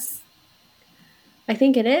business. I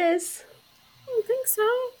think it is. I don't think so.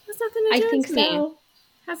 It has nothing to I do think with me. It so.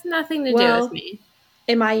 has nothing to do with Well, me.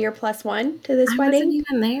 am I your plus one to this I wasn't wedding?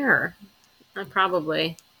 even there.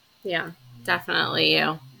 Probably. Yeah, definitely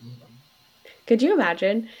you. Could you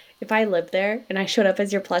imagine if I lived there and I showed up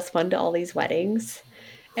as your plus one to all these weddings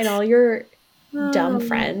and all your dumb Oh,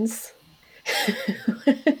 friends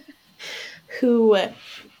who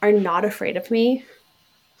are not afraid of me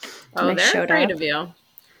and oh, I they're showed afraid up of you.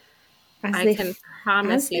 as I they can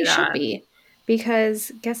promise as you they should that. be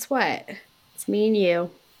because guess what? It's me and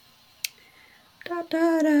you. Da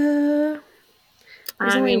da da.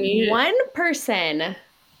 There's I only mean, one person.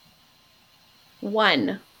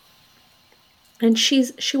 One. And she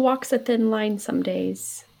walks a thin line some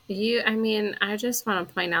days. I mean, I just want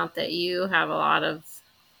to point out that you have a lot of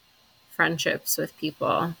friendships with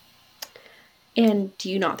people. And do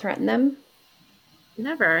you not threaten them?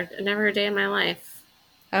 Never a day in my life.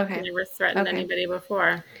 Okay. Never threatened Okay. anybody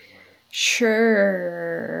before.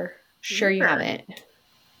 Sure. Sure you Never. haven't.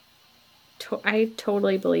 I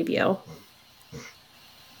totally believe you.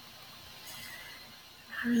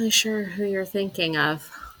 Not really sure who you're thinking of.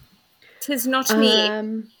 Tis not me.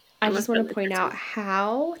 Um, I I just must want have to looked point at out you.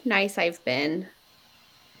 how nice I've been.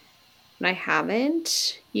 And I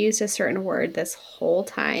haven't used a certain word this whole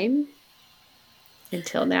time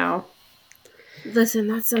until now. Listen,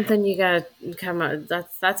 that's something you gotta come on.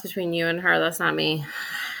 That's between you and her. That's not me.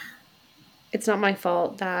 It's not my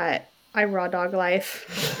fault that I raw dog life.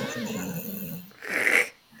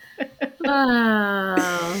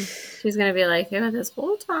 Oh, she's gonna be like, yeah, this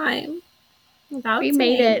whole time We without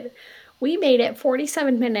made saying. it. We made it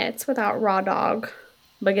 47 minutes without raw dog.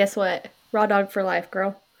 But guess what? Raw dog for life,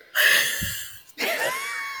 girl.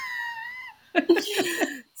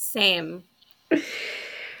 Same,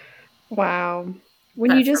 Wow.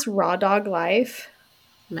 When you but for just raw dog life,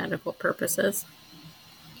 medical purposes.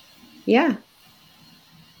 yeah,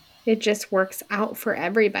 it just works out for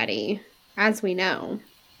everybody, as we know.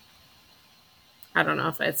 I don't know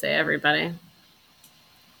if I'd say everybody.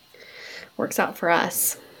 Works out for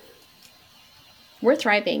us. We're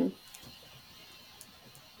thriving.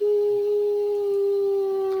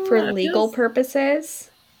 For It legal feels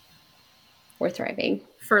purposes, we're thriving.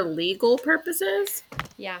 for legal purposes.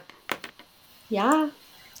 Yeah. Yeah.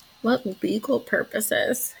 What legal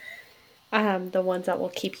purposes? The ones that will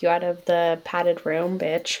keep you out of the padded room,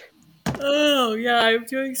 bitch. Oh yeah, I'm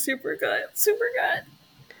doing super good. Super good.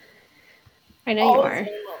 I know you All the are. time.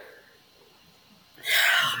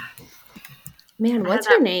 Man, I had what's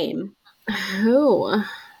her name? that. Who?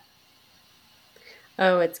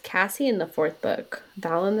 Oh, it's Cassie in the fourth book,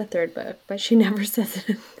 Val in the third book, but she never says it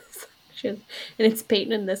in this one. And it's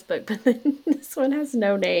Peyton in this book, but then this one has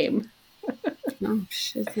no name. Oh,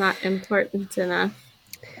 she's not important enough.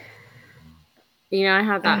 I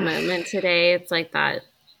had that Ugh. moment today. It's like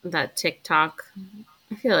that TikTok.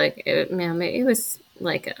 I feel like man, maybe it was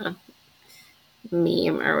like a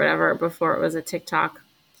meme or whatever before it was a TikTok.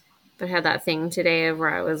 But I had that thing today where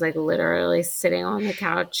I was like literally sitting on the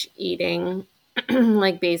couch eating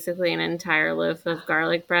like basically an entire loaf of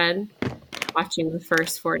garlic bread, watching the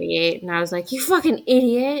first 48, and I was like, "You fucking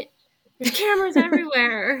idiot! There's cameras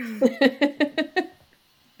everywhere."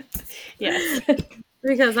 Yes.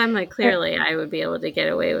 Because I'm like, clearly I would be able to get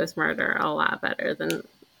away with murder a lot better than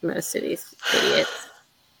most of these idiots.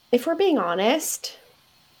 If we're being honest,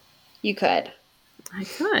 you could. I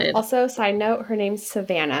could. Also, side note, her name's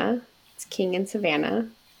Savannah. It's King and Savannah.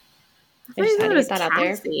 I I thought just you had said to it get was that out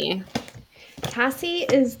there. Cassie. Cassie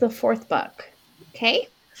is the fourth book. Okay?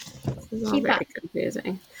 This is all Keep very up.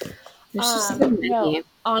 confusing. There's just so No. many.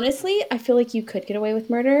 Honestly, I feel like you could get away with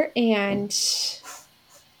murder and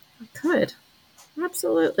I could.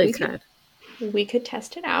 Absolutely we could could. we could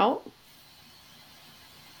test it out.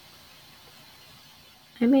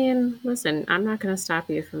 I mean, listen, I'm not going to stop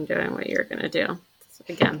you from doing what you're going to do.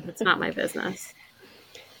 Again, it's not my business.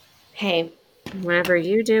 Hey, Whatever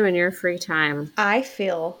you do in your free time. I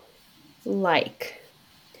feel like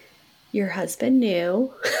your husband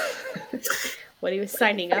knew what he was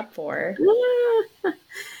signing up for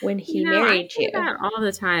when he I married say you. that all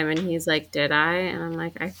the time, and he's like, "Did I?" And I'm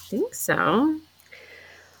like, "I think so."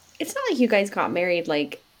 It's not like you guys got married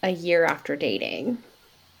like a year after dating.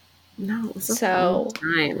 No, it was a long So,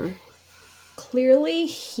 time. clearly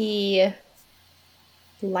he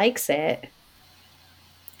likes it.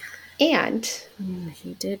 And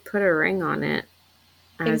He did put a ring on it,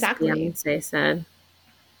 as exactly. Beyonce said.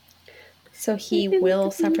 So I he think will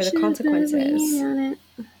we suffer the should put a ring consequences. on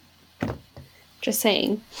it. Just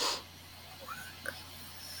saying.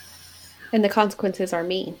 And the consequences are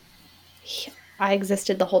me. I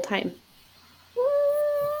existed the whole time.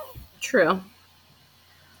 True.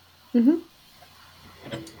 Hmm.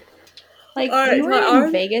 All Like, we right, were so in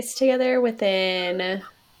ours Vegas together within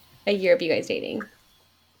a year of you guys dating.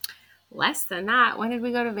 less than that. When did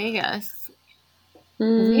we go to Vegas?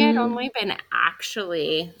 We had Mm, only been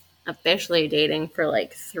actually officially dating for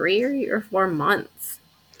like 3 or 4 months.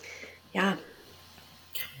 yeah,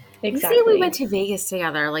 We say we went exactly. to Vegas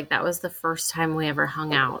together, like that was the first time we ever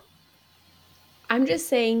hung out. I'm just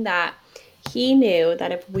saying that he knew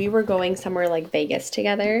that if we were going somewhere like Vegas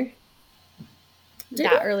together, Did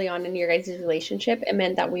that early on in your guys' relationship, it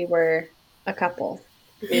meant that we were a couple,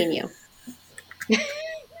 me and you.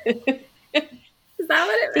 Is that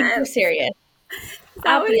what it Things were meant? serious. Is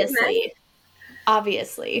that what it meant? Obviously.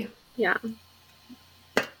 Obviously. Yeah.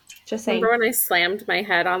 Just Remember saying. when I slammed my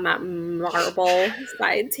head on that marble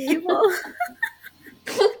side table?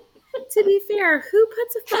 To be fair, who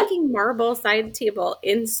puts a fucking marble side table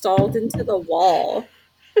installed into the wall?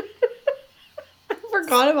 I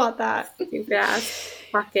forgot about that. Stupid ass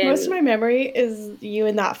Most of fucking my memory is you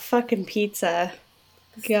and that fucking pizza.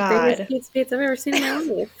 biggest God. pizza I've ever seen in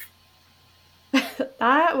my life.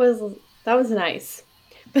 That was nice.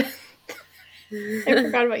 I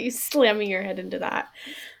forgot about you slamming your head into that.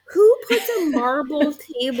 Who puts a marble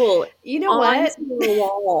table You know onto what? the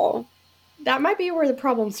wall? That might be where the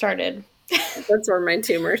problem started. That's where my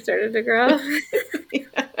tumor started to grow.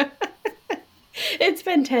 It's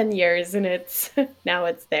been 10 years and it's now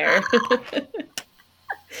it's there.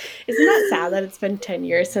 Isn't that sad that it's been 10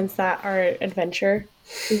 years since that our adventure?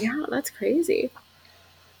 Yeah, that's crazy.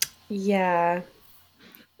 Yeah.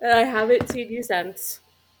 And I haven't seen you since.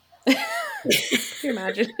 Can you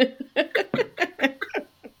imagine?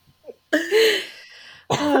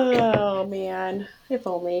 Oh man, if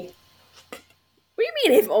only. What do you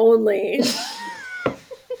mean, if only?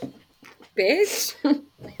 Bitch.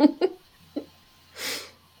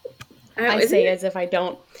 Oh, I isn't say it as if I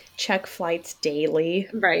don't check flights daily.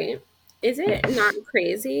 right? Is it not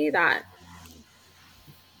crazy that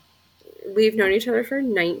we've known each other for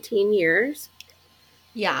 19 years?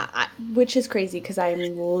 Yeah, which is crazy because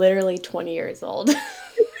I'm literally 20 years old.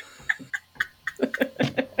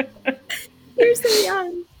 You're so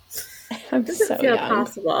young. I'm Doesn't so feel young.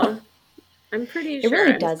 possible. I'm pretty It sure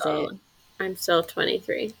really I'm still doesn't. I'm still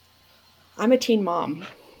 23. I'm a teen mom.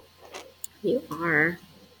 You are.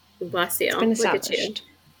 Bless It's you. been Look at you established.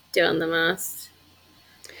 doing the most.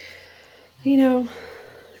 You know,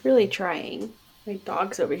 really trying. My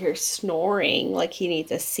dog's over here snoring like he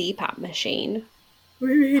needs a CPAP machine.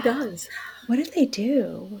 Maybe he does. What did they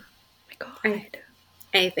do? My I God.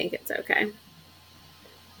 I think it's okay.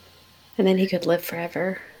 And then he could live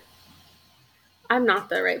forever. I'm not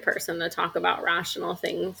the right person to talk about rational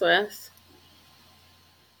things with.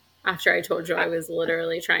 After I told you I was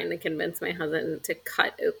literally trying to convince my husband to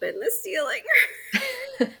cut open the ceiling.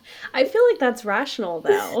 I feel like that's rational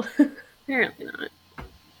though. Apparently not.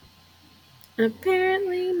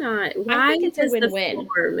 Apparently not. I Why think it's a does the win-win.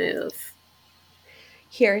 floor move?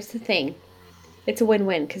 Here's the thing. It's a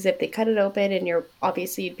win-win because if they cut it open and you're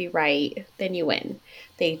obviously you'd be right, then you win.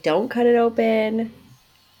 They don't cut it open,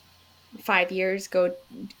 5 years go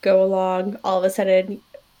along, all of a sudden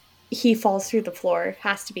he falls through the floor.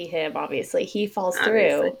 Has to be him, obviously. He falls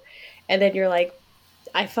Obviously. through, and then you're like,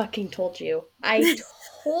 I fucking told you. I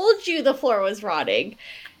told you the floor was rotting.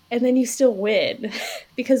 And then you still win.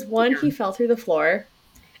 Because one, Yeah. he fell through the floor.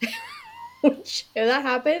 Which if that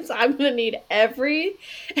happens, I'm gonna need every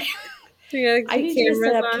We gotta I keep need you to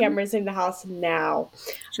set cameras up on cameras in the house now.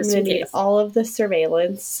 I'm just gonna in need case. all of the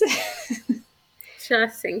surveillance.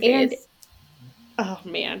 Just in And case. oh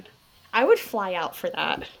man. I would fly out for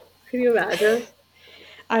that. Can you imagine?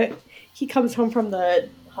 I he comes home from the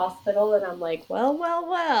hospital and I'm like, well, well,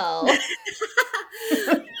 well.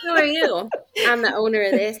 Who are you? I'm the owner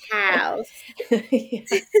of this house. Yeah.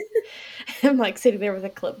 I'm like sitting there with a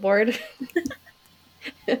clipboard.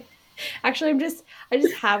 Actually, I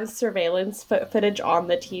just have surveillance footage on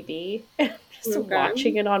the TV and I'm just Okay.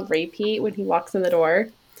 watching it on repeat when he walks in the door.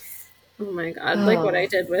 Oh my god. Like what I Oh,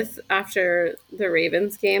 did with after the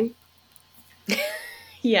Ravens game.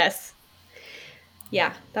 yes.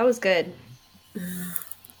 Yeah, that was good.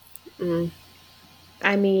 Mm,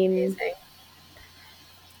 I mean, amazing.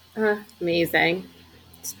 Amazing.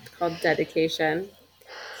 called dedication.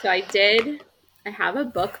 So I have a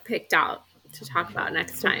book picked out to talk about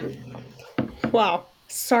next time. Wow.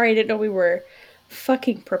 Sorry, I didn't know we were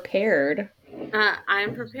fucking prepared.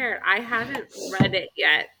 I'm prepared. I haven't read it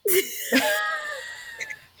yet.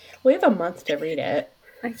 We have a month to read it.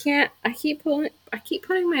 I can't. I keep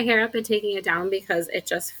putting my hair up and taking it down because it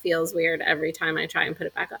just feels weird every time I try and put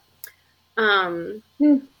it back up. Um,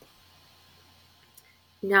 Hmm.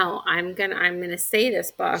 no, I'm gonna say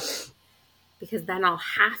this book because then I'll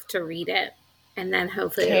have to read it, and then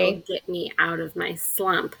hopefully it'll Okay. get me out of my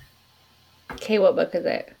slump. Okay, what book is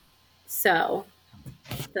it? So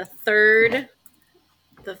the third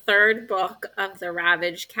the third book of the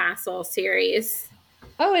Ravaged Castle series,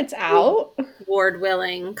 Oh, it's out? Ward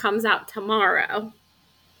Willing, comes out tomorrow.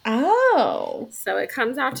 Oh. So it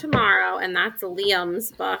comes out tomorrow, and that's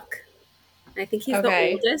Liam's book. I think he's the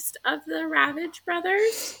Okay. oldest of the Ravage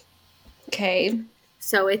brothers. Okay.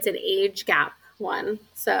 So it's an age gap one.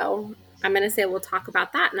 So I'm going to say we'll talk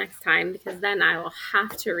about that next time because then I will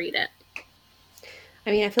have to read it.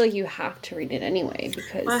 I mean, I feel like you have to read it anyway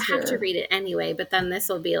Well, I because have to you're, read it anyway, but then this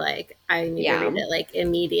will be like, I need to read yeah. it like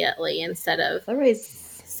immediately instead of Otherwise,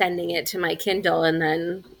 sending it to my Kindle and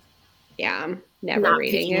then yeah, never not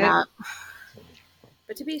reading picking it it. up.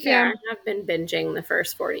 But to be fair, Yeah, I have been binging the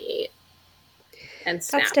first 48 and that's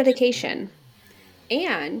snapped. dedication.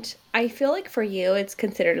 And I feel like for you, it's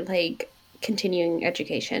considered like continuing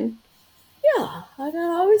education. Yeah, I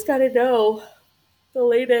always got to know the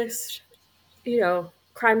latest,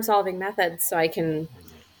 crime solving methods so I can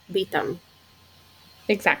beat them.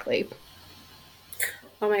 Exactly.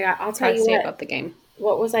 Oh my god, I'll tell Gotta you stay what. above the game.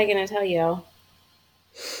 What was I going to tell you?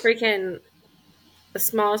 Freaking the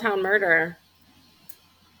small town murder.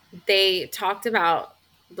 They talked about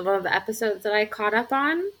one of the episodes that I caught up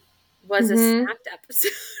on was a Mm-hmm. snapped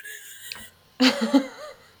episode.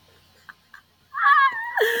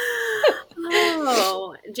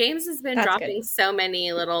 Oh, James has been That's good. dropping so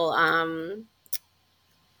many little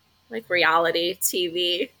like reality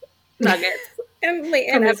TV nuggets in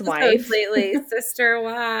From his episodes wife. lately. Sister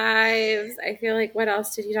Wives. I feel like what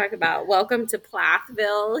else did he talk about? Welcome to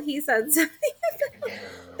Plathville. He said something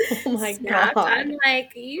Oh my snapped. I'm God.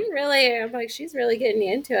 like, I'm like, she's really getting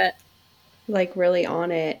you into it. Like really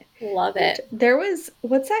on it. Love And it. there was,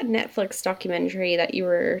 what's that Netflix documentary that you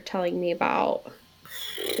were telling me about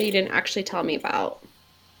that you didn't actually tell me about?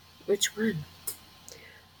 Which one?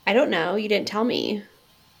 I don't know. You didn't tell me.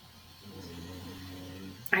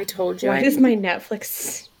 I told you Why I does need my to.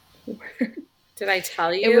 Netflix work? Did I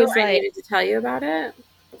tell It you was I like, needed to tell you about it?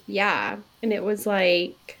 yeah. And it was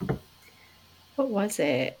like, what was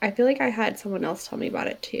it? I feel like I had someone else tell me about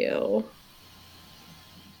it too.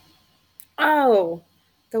 Oh,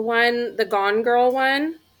 the Gone Girl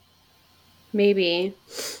one. Maybe.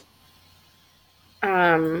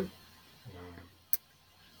 Um,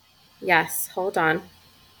 yes, hold on.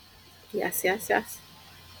 Yes, yes, yes.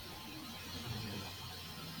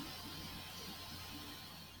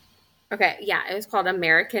 Okay, yeah, it was called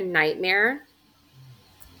American Nightmare.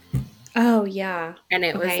 Oh, yeah. And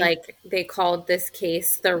it was Okay. like they called this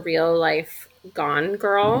case the real life Gone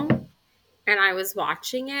Girl. And I was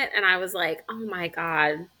watching it and I was like, oh my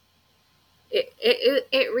God.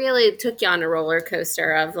 It really took you on a roller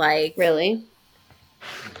coaster of like, Really?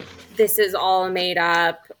 this is all made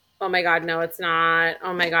up. Oh my God, no, it's not.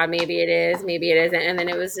 Oh my God, maybe it is, maybe it isn't. And then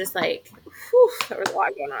it was just like, whew, there was a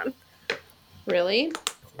lot going on. Really?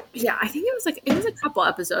 Yeah, I think it was a couple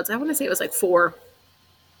episodes. I want to say it was like 4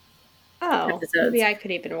 Oh, maybe episodes. I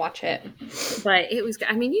could even watch it. But it was,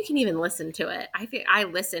 I mean, you can even listen to it. I think I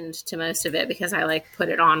listened to most of it because I like put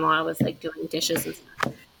it on while I was like doing dishes and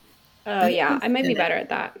stuff. Oh, But it yeah. was I might be good. better at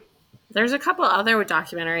that. There's a couple other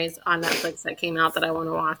documentaries on Netflix that came out that I want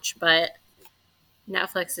to watch, but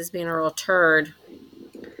Netflix is being a real turd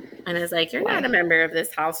and is like, you're not a Why? member of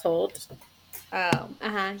this household. Oh,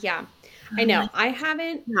 uh-huh. Yeah. I I'm know. like, I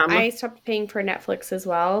haven't, yum. I stopped paying for Netflix as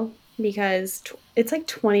well because it's like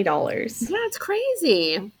 $20. Yeah, it's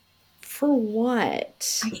crazy. For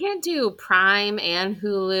what? I can't do Prime and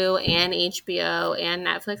Hulu and HBO and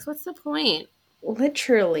Netflix. What's the point?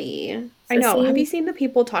 Literally. It's I the know. Have you same. seen the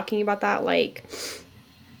people talking about that? Like,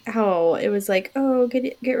 how it was like, oh,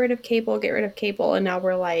 get rid of cable, get rid of cable. And now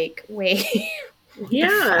we're like, wait, what the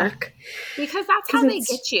Yeah. fuck? Because that's Because how they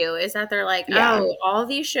it's, get you is that they're like, yeah, oh, all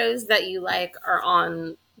these shows that you like are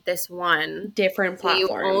on this one. different So you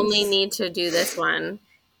only platforms. need to do this one.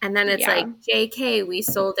 And then it's like, Yeah. JK, we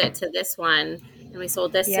sold it to this one and we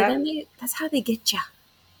sold this to them. Yep. That's how they get you.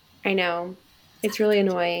 I know. That's how It's they really get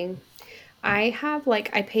you. annoying. I have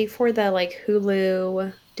like I pay for the like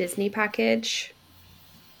Hulu Disney package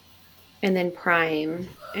and then Prime.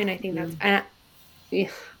 And I think that's, and yeah,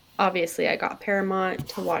 obviously I got Paramount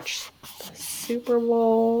to watch the Super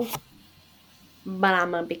Bowl, but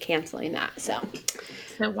I'm gonna be canceling that. So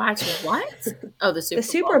To watch what? Oh, the the Super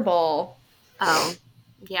Super Bowl. Bowl, Oh,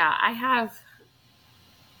 yeah. I have.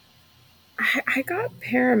 I got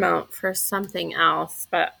Paramount for something else,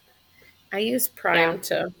 but I use yeah, Prime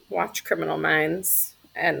to watch Criminal Minds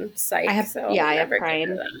and Psych, so I'll I have never get rid of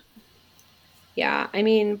Prime. that. Yeah, I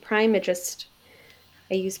mean Prime. It just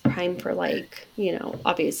I use Prime for like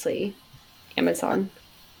obviously Amazon,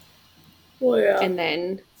 Well, yeah. and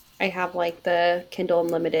then I have like the Kindle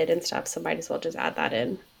Unlimited and stuff. So might as well just add that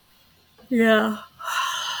in. Yeah.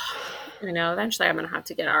 I know. Eventually, I'm gonna have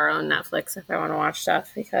to get our own Netflix if I want to watch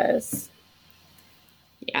stuff because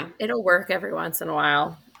Yeah, it'll work every once in a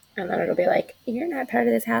while, and then it'll be like, "You're not part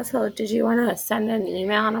of this household. Did you want to send an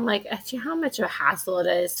email?" And I'm like, "Do you know how much of a hassle it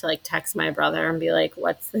is to like text my brother and be like,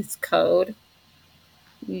 what's this code?"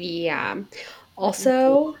 yeah.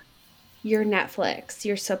 Also, your Netflix.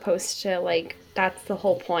 You're supposed to like. That's the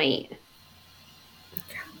whole point.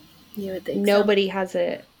 You would think so. Nobody has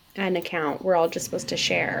an account. We're all just supposed to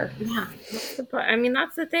share. Yeah. What's the point? I mean,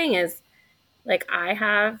 that's the thing is, like, I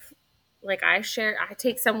share. I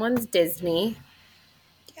take someone's Disney.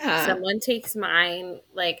 Yeah, Someone takes mine.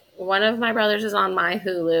 Like one of my brothers is on my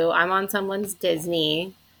Hulu. I'm on someone's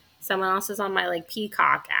Disney. Someone else is on my like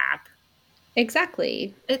Peacock app.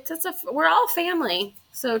 exactly. We're all family,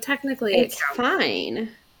 so technically it It's counts. fine.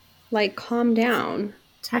 Like, calm down.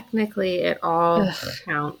 Technically, it all Ugh,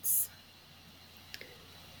 counts.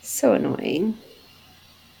 so annoying.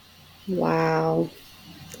 Wow.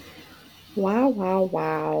 Wow, wow,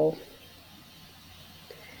 wow.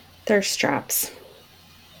 Thirst traps.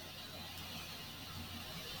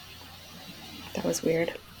 That was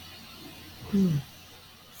weird.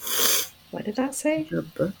 What did that say? The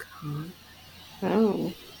book, huh?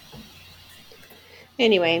 Oh.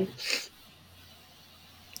 Anyway,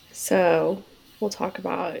 so we'll talk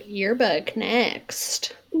about yearbook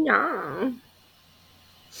next. Yeah.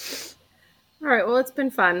 All right. Well, it's been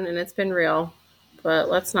fun and it's been real, but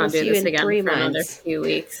let's We'll not do see you this in again three for another months. few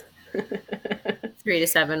weeks. 3 to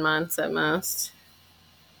 7 months at most.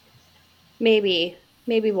 Maybe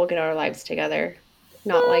we'll get our lives together.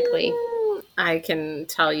 Not likely. I can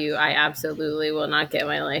tell you, I absolutely will not get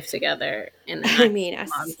my life together in the I next mean,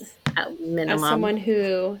 month at as minimum. someone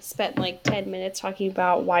who spent like 10 minutes talking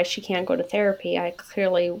about why she can't go to therapy, I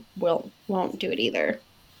clearly won't do it either.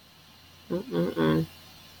 Mm-mm-mm.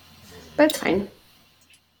 But it's fine.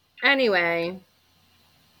 Anyway,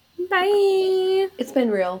 bye. It's been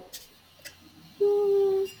real.